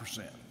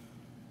 5%,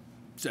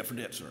 except for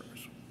debt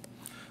service.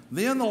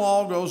 Then the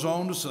law goes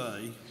on to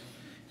say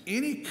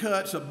any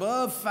cuts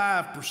above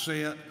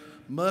 5%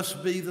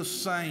 must be the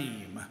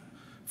same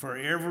for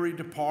every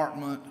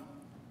department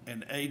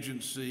and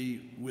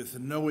agency with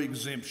no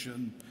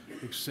exemption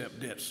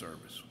except debt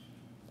service.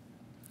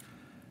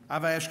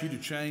 I've asked you to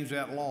change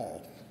that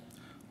law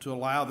to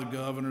allow the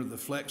governor the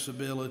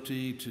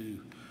flexibility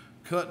to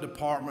cut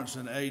departments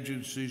and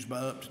agencies by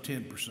up to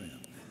 10%.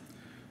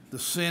 The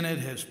Senate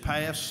has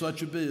passed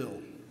such a bill,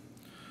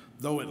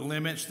 though it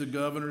limits the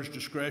governor's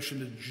discretion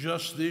to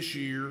just this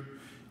year,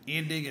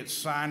 ending at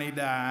sine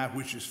die,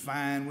 which is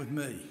fine with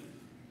me.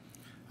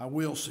 I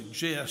will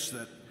suggest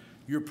that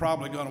you're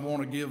probably going to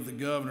want to give the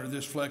governor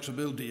this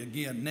flexibility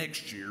again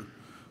next year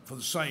for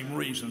the same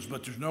reasons,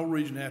 but there's no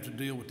reason to have to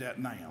deal with that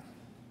now.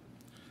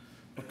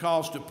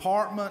 Because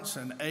departments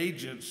and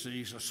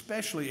agencies,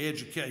 especially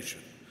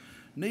education,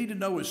 need to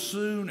know as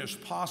soon as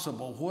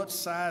possible what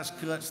size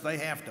cuts they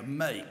have to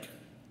make.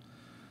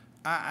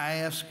 I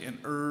ask and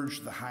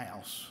urge the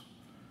House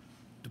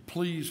to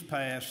please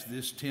pass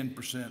this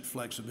 10%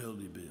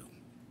 flexibility bill.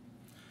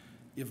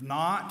 If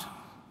not,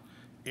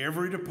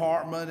 every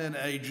department and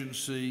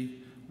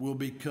agency will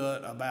be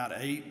cut about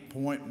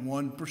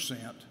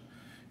 8.1%,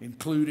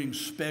 including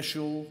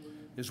special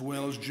as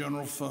well as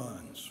general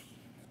funds.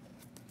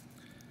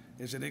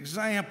 As an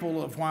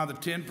example of why the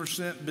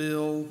 10%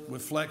 bill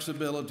with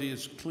flexibility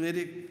is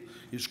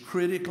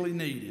critically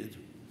needed,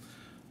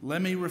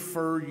 let me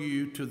refer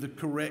you to the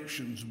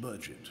corrections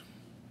budget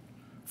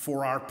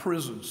for our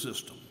prison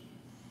system.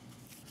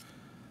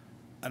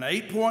 An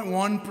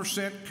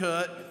 8.1%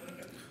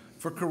 cut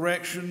for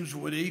corrections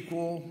would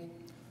equal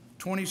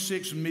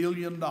 $26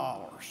 million.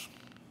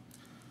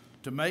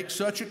 To make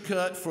such a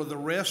cut for the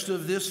rest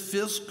of this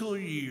fiscal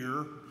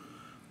year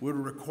would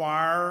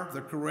require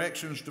the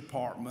Corrections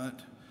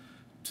Department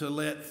to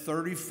let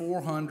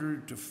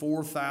 3,400 to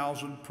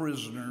 4,000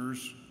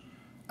 prisoners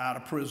out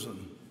of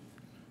prison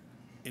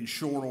in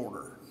short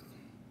order.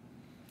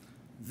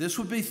 This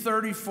would be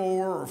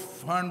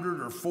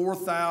 3,400 or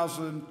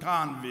 4,000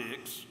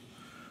 convicts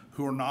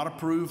who are not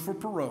approved for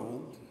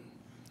parole,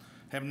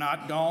 have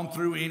not gone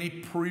through any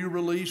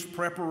pre-release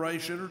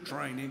preparation or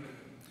training,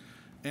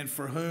 and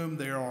for whom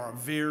there are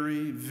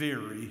very,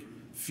 very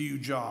few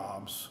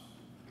jobs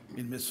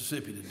in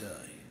Mississippi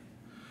today.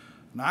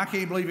 Now, I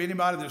can't believe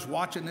anybody that's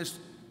watching this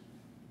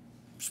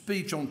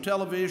speech on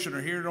television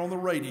or hearing it on the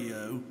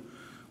radio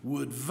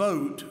would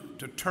vote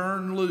to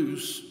turn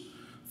loose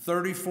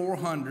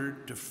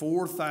 3,400 to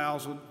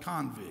 4,000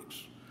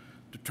 convicts,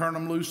 to turn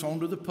them loose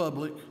onto the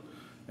public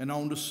and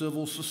onto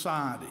civil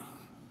society.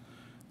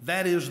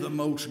 That is the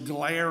most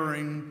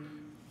glaring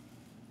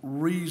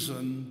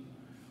reason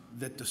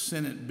that the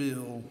Senate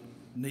bill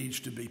needs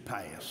to be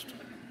passed.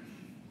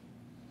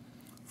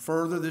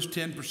 Further, this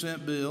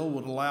 10% bill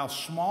would allow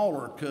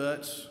smaller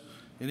cuts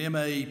in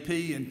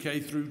MAEP and K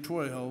through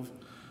 12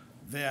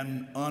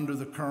 than under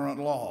the current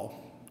law,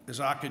 as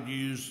I could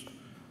use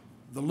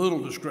the little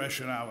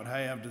discretion I would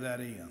have to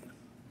that end.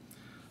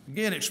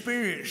 Again,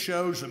 experience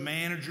shows the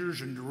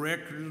managers and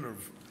directors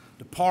of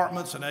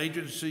departments and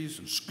agencies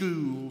and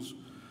schools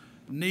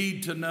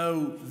need to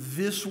know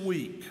this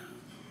week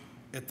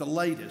at the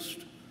latest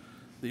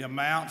the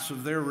amounts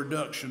of their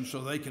reduction so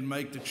they can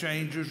make the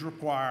changes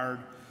required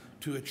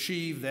to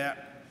achieve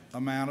that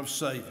amount of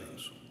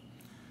savings.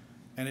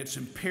 And it's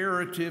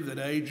imperative that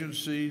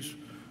agencies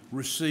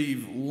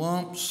receive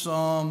lump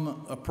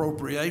sum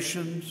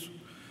appropriations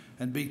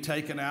and be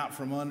taken out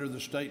from under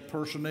the State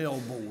Personnel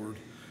Board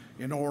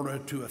in order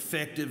to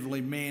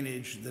effectively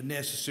manage the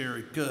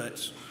necessary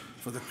cuts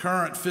for the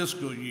current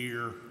fiscal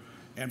year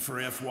and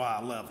for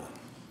FY level.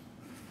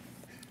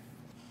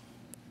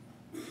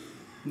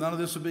 None of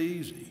this will be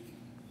easy,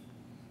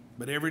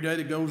 but every day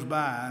that goes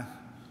by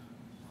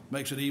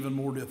makes it even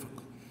more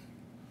difficult.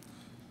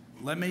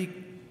 Let me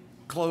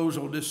close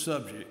on this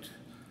subject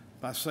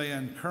by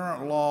saying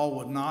current law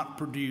would not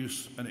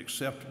produce an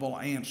acceptable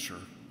answer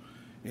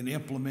in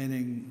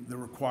implementing the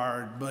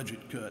required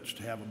budget cuts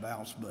to have a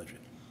balanced budget.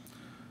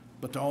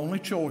 But the only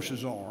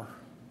choices are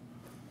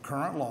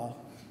current law,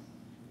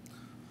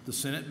 the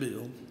Senate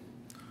bill,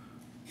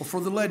 or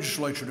for the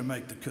legislature to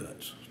make the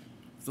cuts.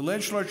 If the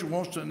legislature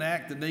wants to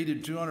enact the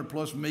needed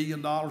 $200+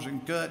 million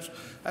in cuts,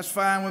 that's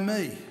fine with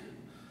me.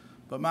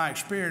 But my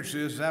experience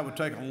is that would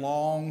take a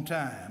long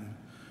time,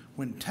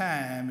 when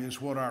time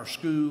is what our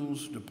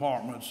schools,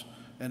 departments,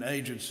 and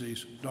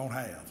agencies don't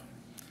have.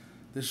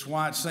 This is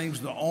why it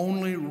seems the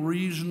only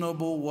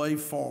reasonable way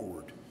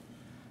forward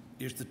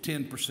is the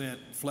 10%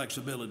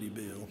 flexibility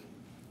bill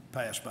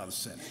passed by the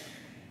Senate.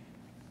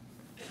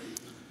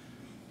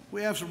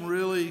 We have some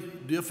really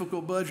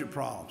difficult budget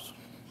problems,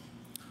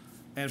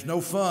 and it's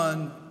no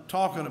fun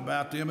talking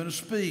about them in a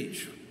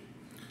speech.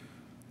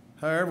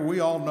 However, we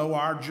all know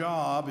our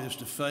job is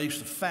to face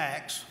the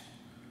facts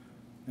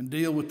and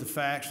deal with the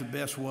facts the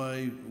best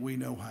way we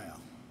know how.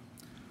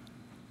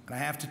 And I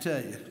have to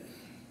tell you,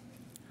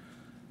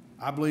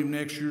 I believe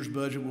next year's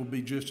budget will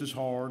be just as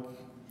hard,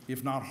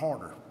 if not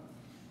harder,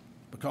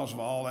 because of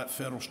all that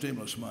federal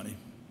stimulus money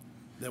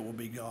that will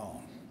be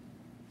gone.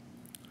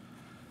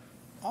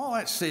 All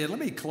that said, let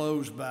me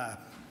close by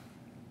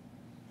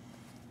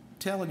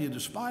telling you,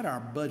 despite our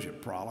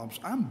budget problems,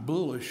 I'm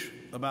bullish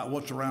about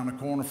what's around the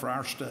corner for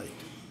our state.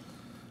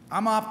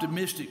 I'm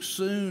optimistic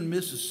soon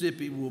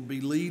Mississippi will be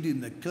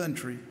leading the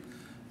country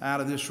out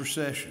of this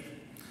recession.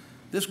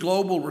 This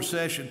global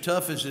recession,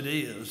 tough as it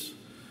is,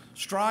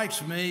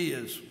 strikes me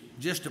as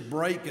just a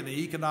break in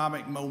the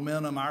economic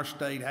momentum our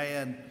state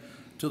had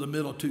till the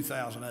middle of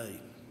 2008.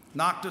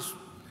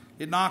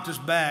 It knocked us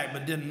back,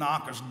 but didn't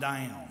knock us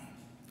down.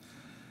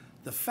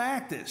 The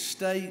fact that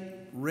state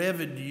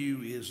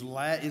revenue is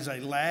a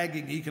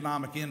lagging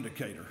economic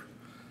indicator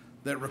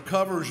that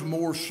recovers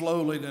more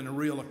slowly than the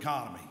real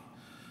economy,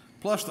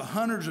 plus the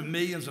hundreds of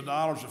millions of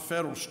dollars of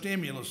federal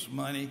stimulus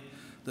money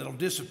that'll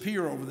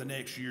disappear over the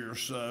next year or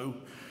so,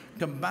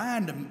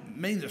 combined to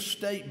mean the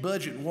state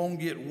budget won't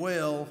get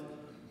well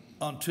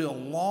until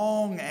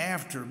long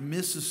after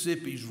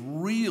Mississippi's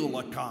real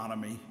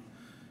economy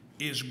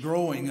is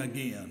growing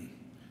again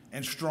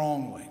and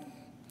strongly.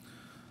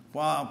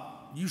 While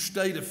you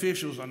state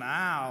officials and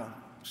I'll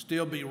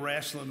still be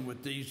wrestling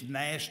with these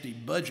nasty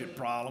budget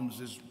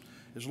problems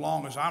as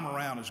long as I'm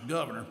around as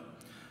governor,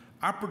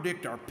 I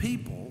predict our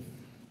people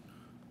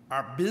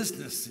our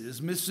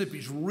businesses,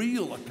 Mississippi's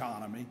real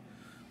economy,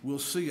 will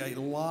see a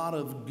lot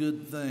of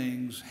good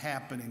things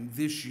happening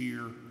this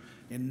year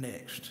and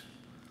next.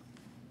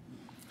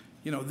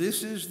 You know,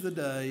 this is the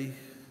day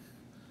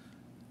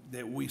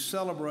that we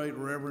celebrate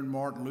Reverend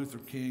Martin Luther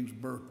King's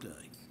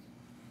birthday.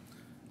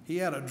 He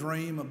had a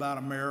dream about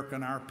America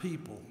and our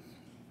people.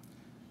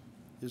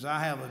 His I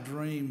Have a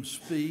Dream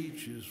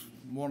speech is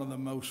one of the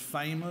most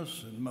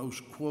famous and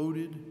most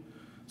quoted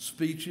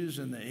speeches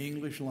in the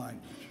English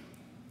language.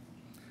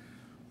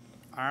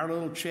 Our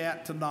little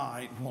chat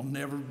tonight will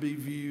never be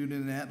viewed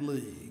in that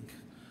league,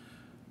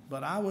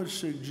 but I would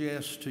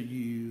suggest to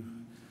you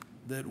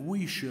that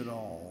we should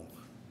all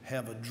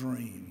have a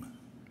dream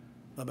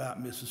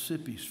about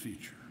Mississippi's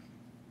future.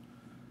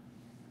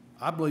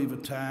 I believe a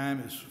time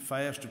is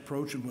fast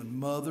approaching when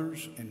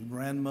mothers and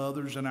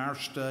grandmothers in our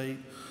state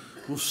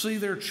will see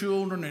their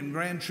children and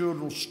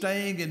grandchildren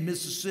staying in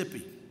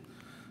Mississippi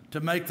to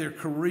make their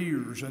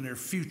careers and their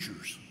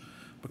futures,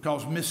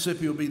 because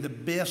Mississippi will be the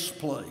best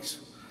place,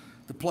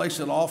 the place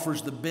that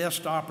offers the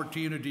best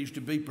opportunities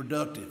to be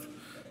productive,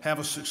 have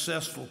a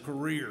successful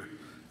career,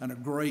 and a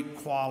great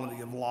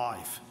quality of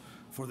life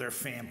for their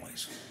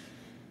families.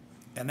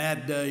 And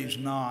that day is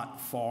not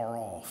far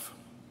off.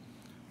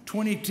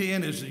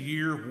 2010 is the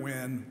year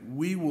when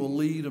we will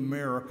lead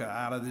America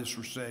out of this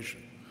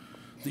recession,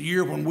 the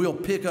year when we'll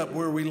pick up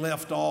where we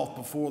left off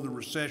before the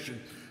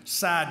recession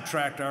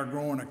sidetracked our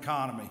growing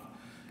economy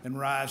and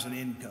rising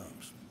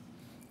incomes.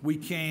 We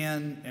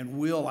can and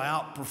will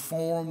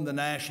outperform the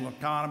national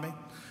economy.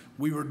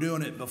 We were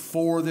doing it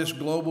before this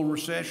global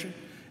recession,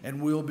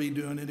 and we'll be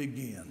doing it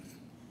again.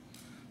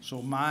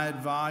 So my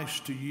advice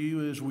to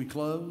you as we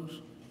close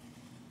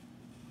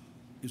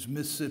is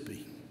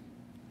Mississippi.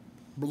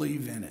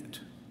 Believe in it.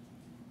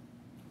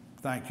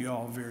 Thank you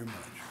all very much.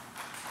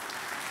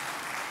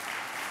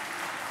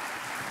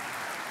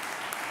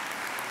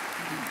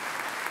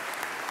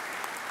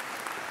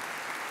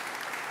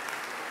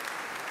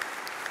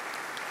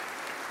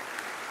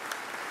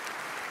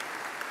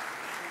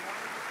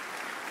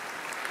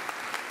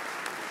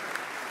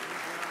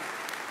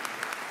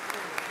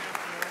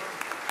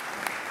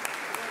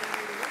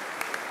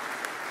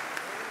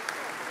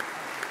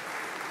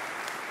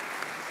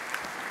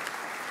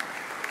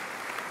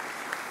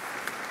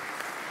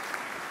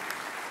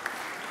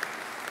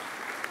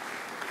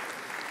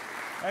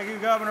 Thank you,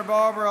 Governor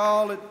Barbour.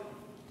 All that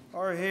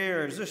are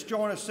here. As this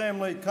joint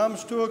assembly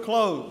comes to a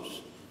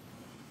close,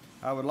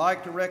 I would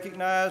like to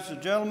recognize the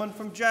gentleman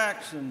from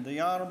Jackson, the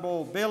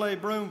Honorable Billy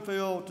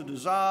Broomfield, to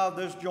dissolve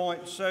this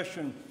joint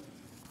session.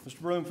 Mr.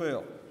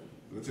 Broomfield.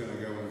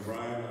 Lieutenant Governor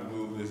Bryan, I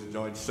move this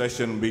joint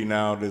session be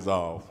now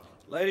dissolved.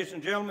 Ladies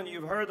and gentlemen,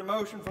 you've heard the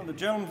motion from the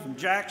gentleman from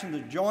Jackson. The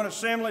joint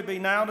assembly be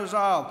now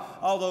dissolved.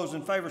 All those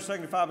in favor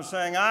signify by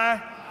saying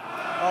aye.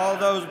 All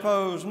those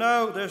opposed,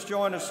 no. This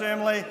joint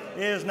assembly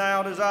is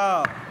now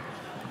dissolved.